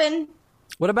shopping.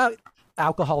 What about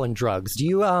alcohol and drugs? Do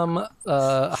you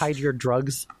hide your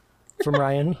drugs from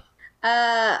Ryan?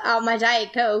 My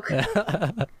Diet Coke.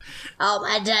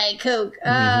 My Diet Coke.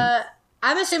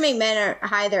 I'm assuming men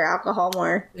hide their alcohol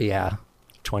more. Yeah,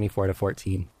 24 to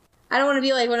 14. I don't want to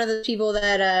be one of those people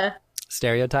that...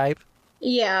 Stereotype?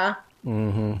 Yeah.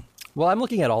 Well, I'm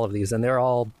looking at all of these, and they're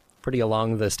all pretty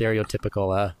along the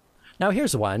stereotypical. Now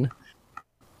here's one.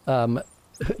 Do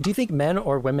you think men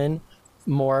or women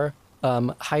more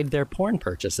hide their porn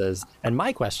purchases? And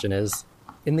my question is,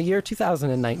 in the year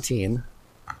 2019,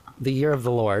 the year of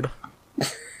the Lord,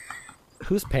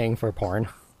 who's paying for porn?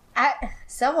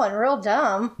 Someone real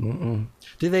dumb.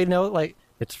 Do they know, like,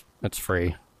 it's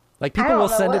free? Like, people will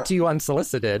send it to you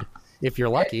unsolicited if you're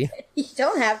lucky. You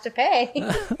don't have to pay.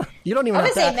 You don't even I'm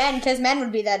have going to to... say men, because men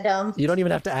would be that dumb. You don't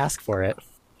even have to ask for it.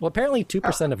 Well, apparently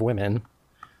 2% of women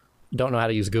don't know how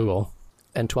to use Google,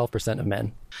 and 12% of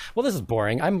men. Well, this is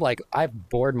boring. I've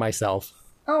bored myself.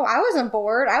 Oh, I wasn't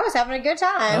bored. I was having a good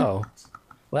time. Oh.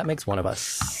 Well, that makes one of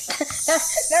us.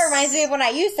 That reminds me of when I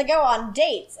used to go on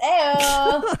dates.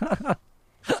 Ew.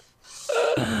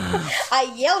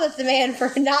 I yelled at the man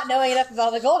for not knowing enough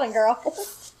about the Golden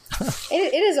Girls.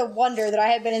 It is a wonder that I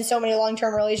have been in so many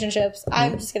long-term relationships.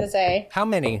 I'm just going to say. How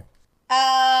many?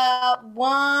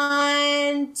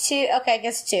 1, 2. Okay, I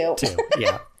guess 2. 2,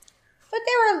 yeah. But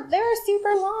they were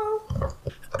super long.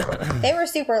 They were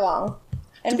super long.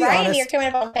 And Brian and me are coming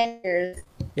up on 10 years.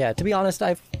 Yeah, to be honest,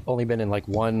 I've only been in like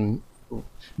one.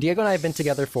 Diego and I have been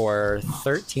together for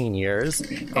 13 years.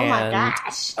 Oh my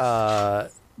gosh.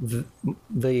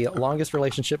 The longest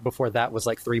relationship before that was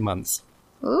like 3 months.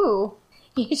 Ooh.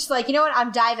 You're just like, you know what?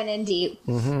 I'm diving in deep.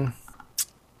 Mm-hmm.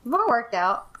 It all worked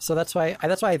out. So that's why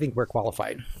I think we're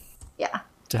qualified. Yeah.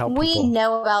 To help we people.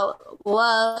 know about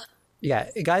love.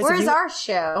 Yeah, guys. Where's our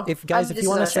show? If you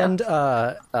want to send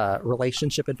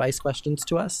relationship advice questions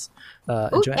to us,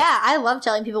 ooh, yeah, I love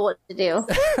telling people what to do.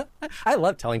 I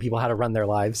love telling people how to run their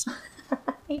lives.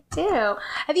 Me too.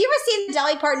 Have you ever seen the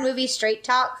Dolly Parton movie Straight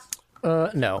Talk?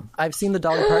 No, I've seen the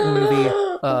Dolly Parton movie.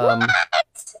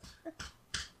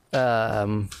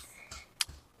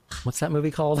 What's that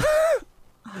movie called?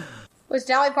 Was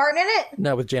Dolly Parton in it?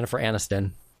 No, with Jennifer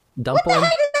Aniston. Dumplin'. What the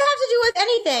heck does that have to do with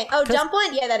anything? Oh,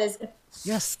 Dumplin'? Yeah, that is.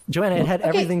 Yes, Joanna, it had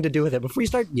everything to do with it. Before you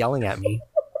start yelling at me.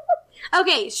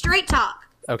 Okay, Straight Talk.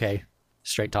 Okay,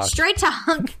 Straight Talk. Straight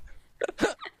Talk.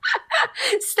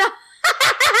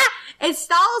 It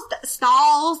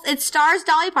stars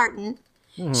Dolly Parton.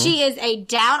 Mm-hmm. She is a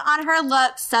down on her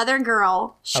luck Southern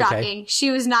girl. Shocking. Okay.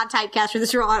 She was not typecast for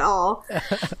this role at all.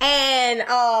 And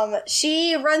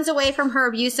she runs away from her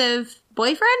abusive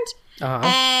boyfriend. Uh-huh.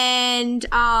 And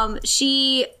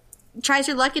she tries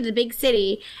her luck in the big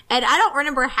city. And I don't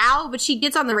remember how, but she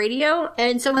gets on the radio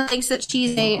and someone thinks that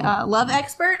she's a love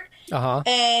expert. Uh-huh.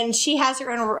 And she has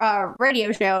her own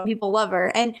radio show and people love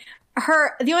her. And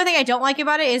the only thing I don't like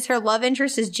about it is her love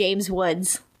interest is James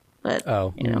Woods. But,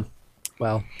 you know.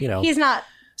 Well, you know. He's not.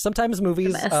 Sometimes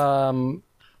movies don't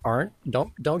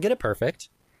get it perfect.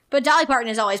 But Dolly Parton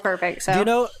is always perfect. So do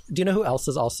you know who else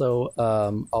is also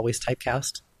always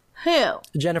typecast? Who?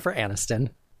 Jennifer Aniston.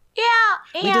 Yeah,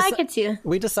 I could too.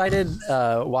 We decided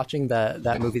watching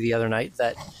that movie the other night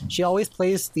that she always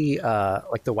plays the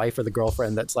like the wife or the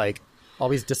girlfriend that's like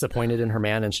always disappointed in her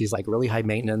man, and she's like really high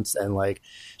maintenance, and like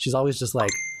she's always just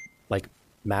like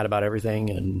mad about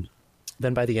everything, and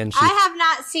then by the end I have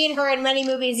not seen her in many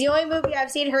movies. The only movie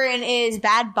I've seen her in is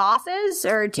Bad Bosses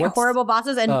or Horrible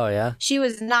Bosses, and she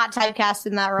was not typecast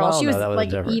in that role. Well, she was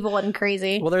like evil and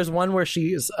crazy. Well, there's one where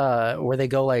she's where they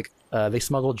go like they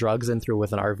smuggle drugs in through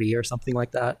with an RV or something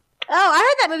like that. Oh, I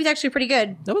heard that movie's actually pretty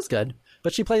good. That was good,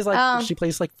 but she plays like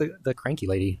the cranky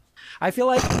lady. I feel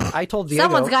like I told Diego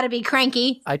someone's got to be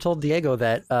cranky. I told Diego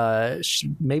that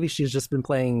maybe she's just been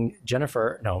playing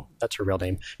Jennifer. No, that's her real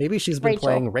name. Maybe she's been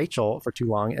playing Rachel for too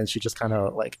long, and she just kind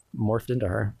of like morphed into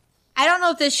her. I don't know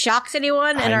if this shocks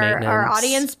anyone in our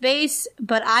audience base,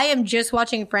 but I am just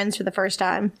watching Friends for the first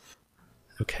time.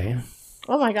 Okay.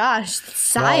 Oh my gosh,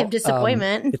 sigh of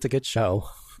disappointment. It's a good show.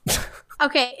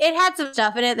 Okay, it had some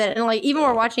stuff in it that, and like, even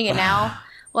we're watching it now,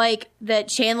 like, that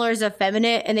Chandler's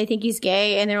effeminate and they think he's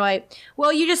gay, and they're like,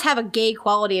 well, you just have a gay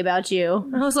quality about you.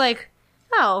 And I was like,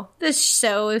 oh, this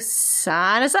show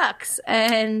kind of sucks.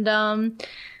 And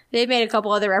they've made a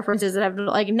couple other references that have,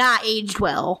 like, not aged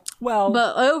well. Well,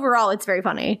 but overall, it's very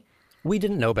funny. We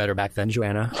didn't know better back then,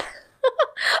 Joanna.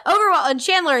 Overall, and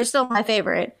Chandler is still my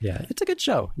favorite. Yeah, it's a good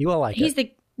show. You all like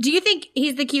it. Do you think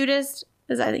he's the cutest?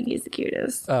 Because I think he's the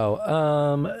cutest.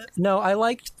 Oh, no, I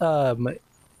liked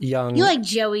young. You liked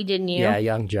Joey, didn't you? Yeah,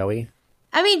 young Joey.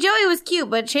 I mean, Joey was cute,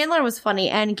 but Chandler was funny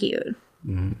and cute.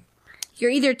 Mm-hmm.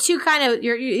 You're either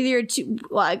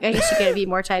well, I guess you gotta be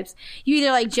more types. You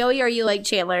either like Joey or you like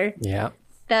Chandler. Yeah.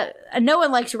 That no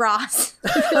one likes Ross.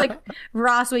 I feel like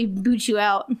Ross would boot you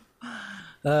out.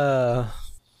 I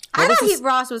thought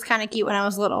Ross was kind of cute when I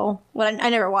was little. I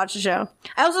never watched the show.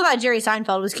 I also thought Jerry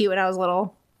Seinfeld was cute when I was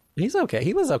little. He's okay.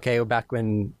 He was okay back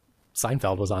when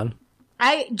Seinfeld was on.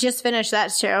 I just finished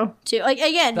that show too. Like,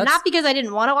 again, not because I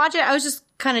didn't want to watch it. I was just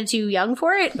kind of too young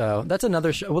for it. Oh, that's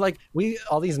another show. Well, like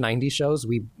all these 90s shows,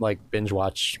 we like binge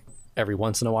watch every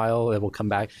once in a while. It will come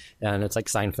back, and it's like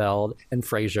Seinfeld and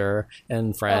Frasier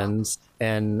and Friends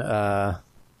and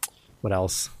what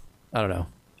else? I don't know.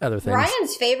 Other things.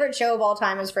 Ryan's favorite show of all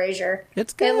time is Frasier.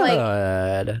 It's good.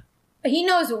 And, like, he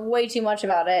knows way too much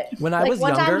about it. When I was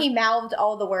one younger, time he mouthed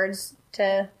all the words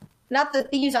to, not the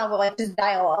theme song, but like just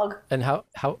dialogue. And how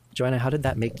Joanna, how did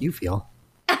that make you feel?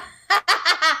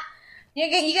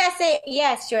 You gotta say,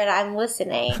 yes, Joanna, I'm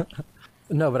listening.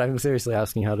 No, but I'm seriously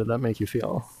asking, how did that make you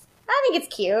feel? I think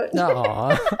it's cute.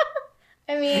 Aww.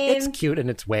 I mean, it's cute in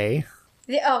its way.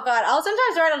 Oh God,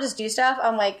 sometimes Ryan will just do stuff.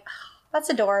 I'm like, that's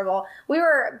adorable. We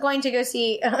were going to go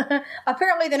see,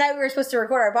 apparently the night we were supposed to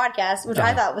record our podcast, which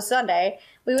I thought was Sunday,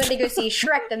 we went to go see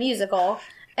Shrek the Musical.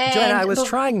 And Joanna, I was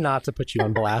trying not to put you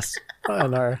on blast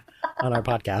on our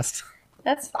podcast.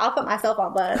 I'll put myself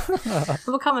on blast. I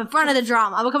will come in front of the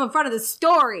drama. I will come in front of the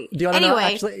story. Do you want to know?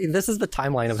 Actually, this is the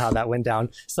timeline of how that went down.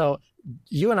 So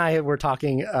you and I were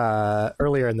talking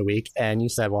earlier in the week, and you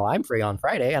said, well, I'm free on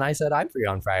Friday. And I said, I'm free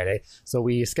on Friday. So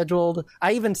we scheduled,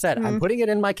 I even said, I'm putting it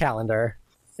in my calendar.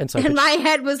 And so my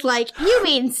head was like, you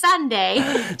mean Sunday.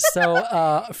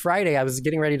 So Friday, I was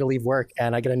getting ready to leave work,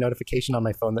 and I get a notification on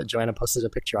my phone that Joanna posted a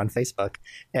picture on Facebook.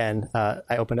 And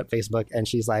I opened up Facebook, and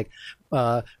she's like,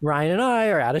 Ryan and I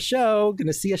are at a show, going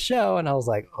to see a show. And I was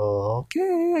like,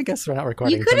 okay, I guess we're not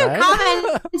recording You could tonight.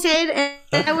 have commented,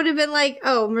 and I would have been like,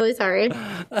 oh, I'm really sorry. And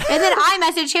then I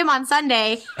messaged him on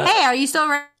Sunday, hey, are you still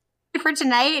ready for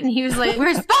tonight? And he was like,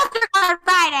 we're supposed to record on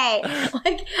Friday.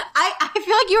 Like, I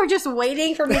feel like you were just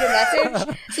waiting for me to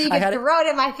message so you could throw it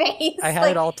in my face. I had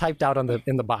it all typed out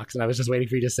in the box, and I was just waiting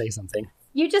for you to say something.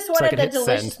 You just wanted the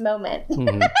delicious moment.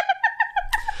 Mm-hmm.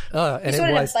 And you just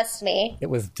wanted to bust me. It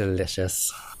was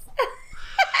delicious.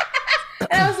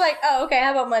 And I was like, oh, okay,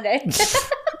 how about Monday?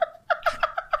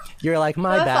 You're like,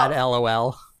 my bad,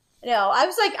 LOL. No, I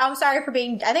was like, I'm sorry for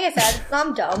being, I think I said,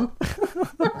 I'm dumb.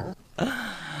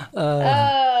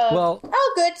 Well,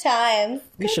 good times.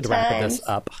 We should wrap this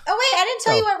up. Oh, wait, I didn't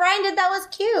tell you what Ryan did that was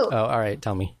cute. Oh, all right,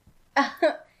 tell me.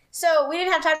 So we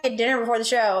didn't have time to get dinner before the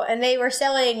show, and they were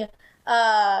selling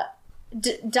cans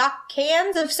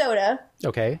of soda.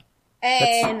 Okay.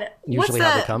 And what's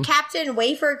the Captain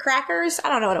Wafer crackers? I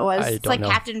don't know what it was. It's like know.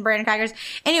 Captain brand crackers.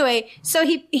 Anyway, so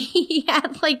he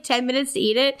had like 10 minutes to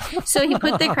eat it. So he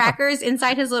put the crackers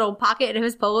inside his little pocket of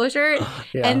his polo shirt,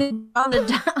 and then on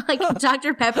the like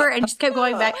Dr. Pepper, and just kept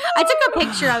going back. I took a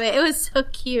picture of it. It was so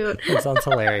cute. It sounds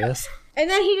hilarious. And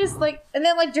then he just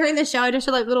during the show, I just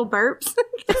did like little burps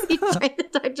because he tried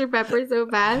the Dr. Pepper so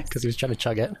fast. Because he was trying to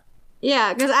chug it.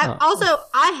 Yeah, because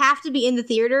I have to be in the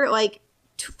theater like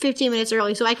 15 minutes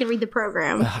early so I can read the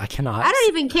program. I cannot. I don't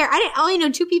even care. I only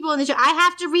know 2 people in the show. I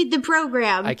have to read the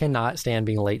program. I cannot stand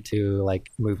being late to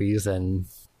like movies, and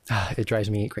it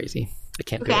drives me crazy. I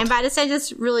can't. Okay, I'm about to say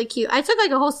this really cute. I took like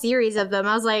a whole series of them.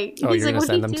 I was like, you're going to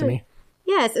send them to me?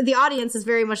 Yes, the audience is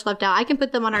very much left out. I can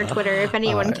put them on our Twitter if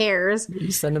anyone cares.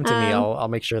 You send them to me. I'll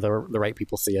make sure the right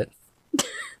people see it.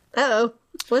 Uh-oh.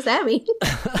 What's that mean?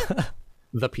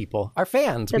 The people. Our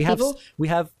fans. We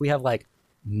have like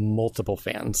multiple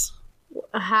fans.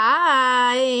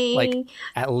 Hi. Like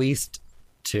at least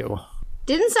 2.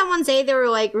 Didn't someone say they were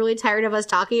like really tired of us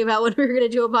talking about when we were going to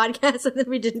do a podcast and then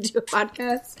we didn't do a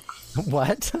podcast?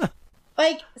 What?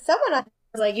 Like someone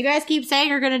was like, you guys keep saying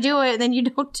you're going to do it and then you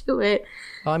don't do it.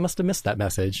 Oh, I must have missed that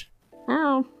message.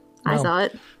 Oh, I saw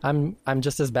it. I'm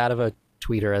just as bad of a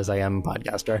tweeter as I am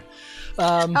podcaster.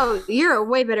 You're a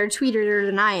way better tweeter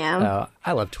than I am. Oh,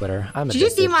 I love Twitter. Did you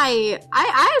see I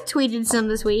tweeted some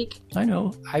this week. I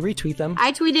know. I retweet them.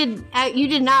 I tweeted, you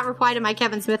did not reply to my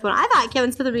Kevin Smith one. I thought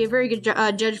Kevin Smith would be a very good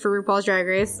judge for RuPaul's Drag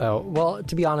Race. Oh, well,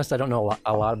 to be honest, I don't know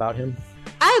a lot about him.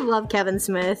 I love Kevin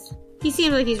Smith. He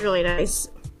seems like he's really nice.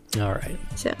 All right.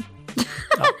 So.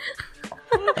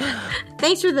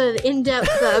 Thanks for the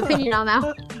in-depth opinion on that.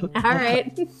 All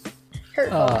right.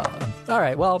 All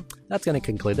right, well, that's going to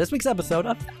conclude this week's episode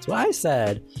of That's What I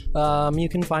Said. You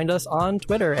can find us on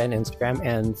Twitter and Instagram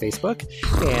and Facebook,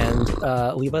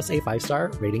 and leave us a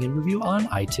 5-star rating and review on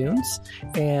iTunes.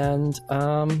 And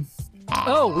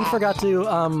we forgot to.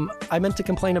 I meant to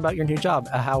complain about your new job,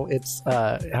 how it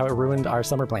ruined our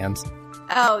summer plans.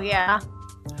 Oh yeah.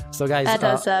 So guys, that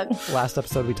does suck. Last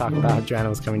episode we talked about how Joanna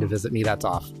was coming to visit me. That's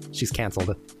off. She's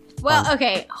canceled. Well,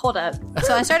 okay, hold up.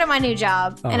 So I started my new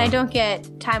job, and I don't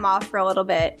get time off for a little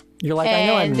bit. You're like, I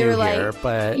know I'm new here,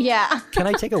 but can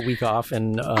I take a week off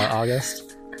in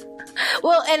August?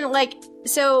 Well, and like,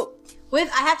 so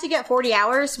I have to get 40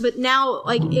 hours, but now,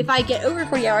 like, if I get over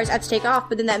 40 hours, I have to take off,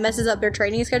 but then that messes up their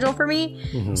training schedule for me.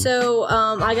 Mm-hmm. So,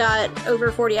 I got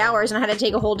over 40 hours and I had to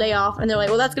take a whole day off. And they're like,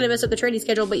 well, that's going to mess up the training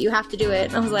schedule, but you have to do it.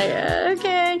 And I was like,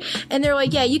 okay. And they're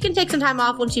like, yeah, you can take some time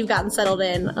off once you've gotten settled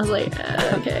in. I was like,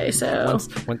 okay, so.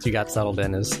 Once you got settled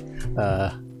in is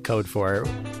code for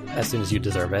as soon as you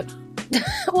deserve it.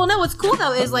 Well, no, what's cool,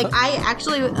 though, is, like, I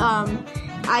actually, I'm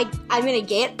gonna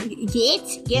get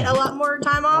a lot more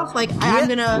time off. Like, I'm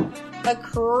gonna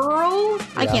accrue. Yeah.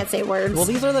 I can't say words. Well,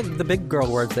 these are the big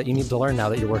girl words that you need to learn now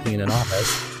that you're working in an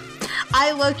office.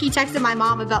 I low-key texted my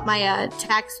mom about my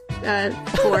tax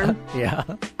form. Yeah.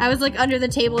 I was, like, under the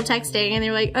table texting, and they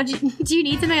were like, oh, do you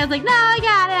need something? I was like, no, I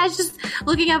got it. I was just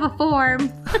looking up a form.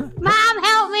 Mom,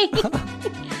 help me!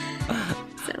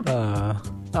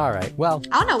 All right, well.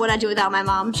 I don't know what I'd do without my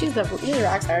mom. She's a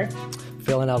rock star.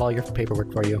 Filling out all your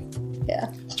paperwork for you. Yeah.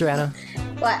 Joanna.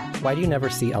 What? Why do you never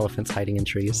see elephants hiding in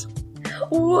trees?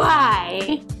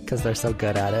 Why? Because they're so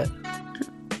good at it.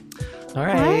 All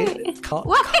right.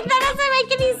 What? That doesn't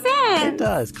make any sense. It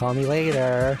does. Call me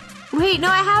later. Wait, no,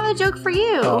 I have a joke for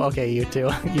you. Oh, okay, you too.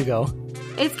 You go.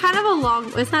 It's kind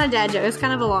of it's not a dad joke. It's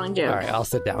kind of a long joke. All right, I'll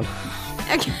sit down.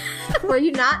 Okay. Were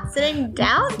you not sitting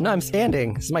down? No, I'm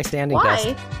standing. This is my standing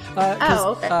desk.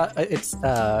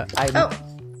 Why?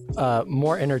 I'm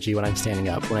more energy when I'm standing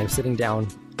up. When I'm sitting down,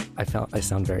 I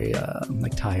sound very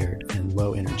like tired and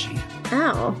low energy.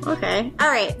 Oh, okay. All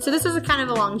right. So this is a kind of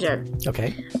a long joke.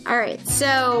 Okay. All right.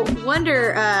 So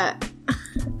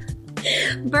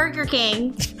Burger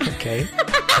King. Okay.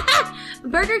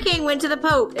 Burger King went to the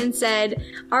Pope and said,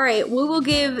 all right, we will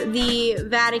give the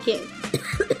Vatican...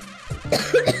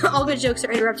 All good jokes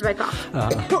are interrupted by cough.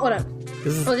 Hold on.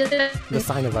 This is the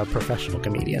sign of a professional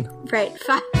comedian. Right.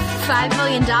 $5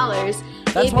 million.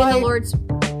 That's why... the Lord's...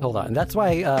 Hold on. That's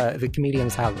why the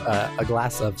comedians have a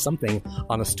glass of something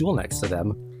on a stool next to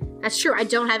them. That's true. I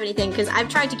don't have anything because I've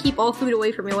tried to keep all food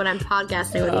away from me when I'm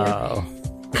podcasting with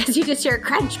you. Because you just hear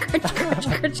crunch, crunch, crunch,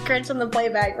 crunch, crunch on the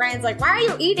playback. Ryan's like, why are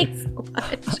you eating so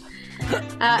much?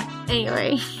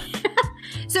 Anyway.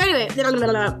 So anyway,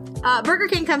 Burger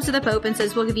King comes to the Pope and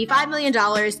says, we'll give you $5 million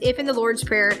if in the Lord's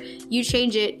Prayer you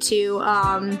change it to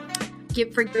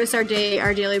forgive us our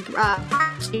daily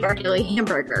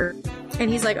hamburger. And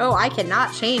he's like, oh, I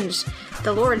cannot change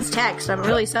the Lord's text. I'm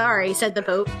really sorry, said the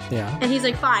Pope. Yeah. And he's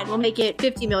like, fine, we'll make it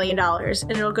 $50 million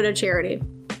and it'll go to charity.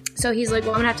 So he's like,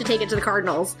 well, I'm going to have to take it to the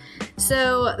Cardinals.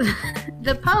 So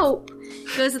the Pope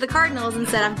goes to the Cardinals and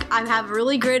said, I have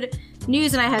really good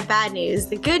news and I have bad news.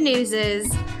 The good news is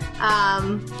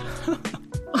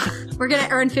we're going to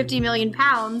earn 50 million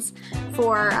pounds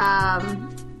for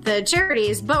the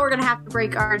charities, but we're going to have to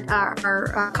break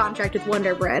our contract with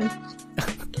Wonder Bread.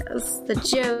 Because the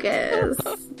joke is,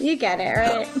 you get it,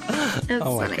 right? It's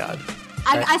oh my funny. God.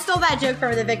 I stole that joke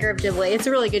from the Vicar of Dibley. It's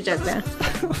a really good joke, man.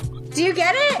 Do you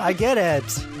get it? I get it.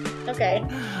 Okay.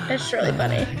 It's really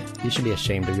funny. You should be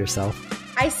ashamed of yourself.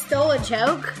 I stole a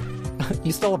joke?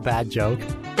 You stole a bad joke.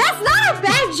 That's not a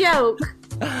bad joke!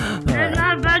 That's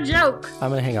not a bad joke. I'm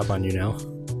going to hang up on you now.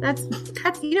 That's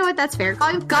you know what? That's fair.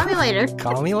 Call me later.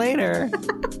 Call me later.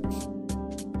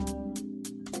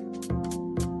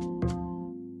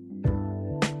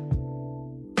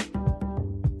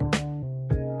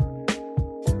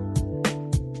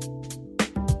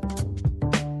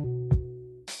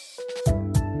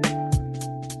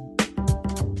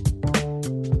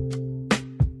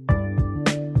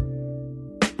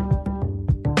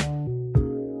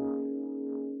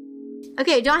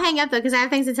 Okay, don't hang up though, because I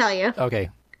have things to tell you. Okay.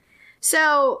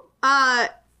 So,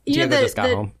 Diego just got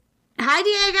home. Hi,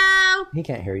 Diego. He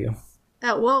can't hear you.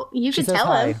 Oh, well, you can tell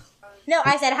hi. him. No,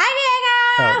 I said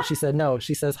hi, Diego. Oh, she said no.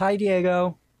 She says hi,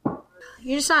 Diego.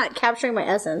 You're just not capturing my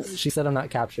essence. She said I'm not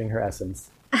capturing her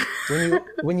essence.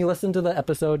 When you listen to the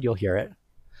episode, you'll hear it.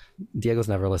 Diego's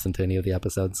never listened to any of the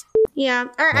episodes. Yeah.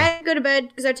 All right. I have to go to bed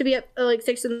because I have to be up like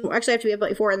 6 in the morning. Actually, I have to be up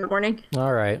like 4 in the morning.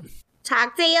 All right.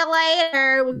 Talk to you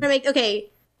later. We're gonna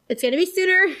okay. It's gonna be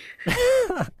sooner.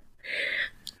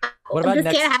 What about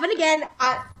this can't happen again.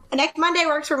 Next Monday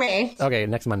works for me. Okay,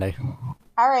 next Monday.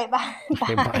 All right. Bye.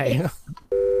 Okay, bye.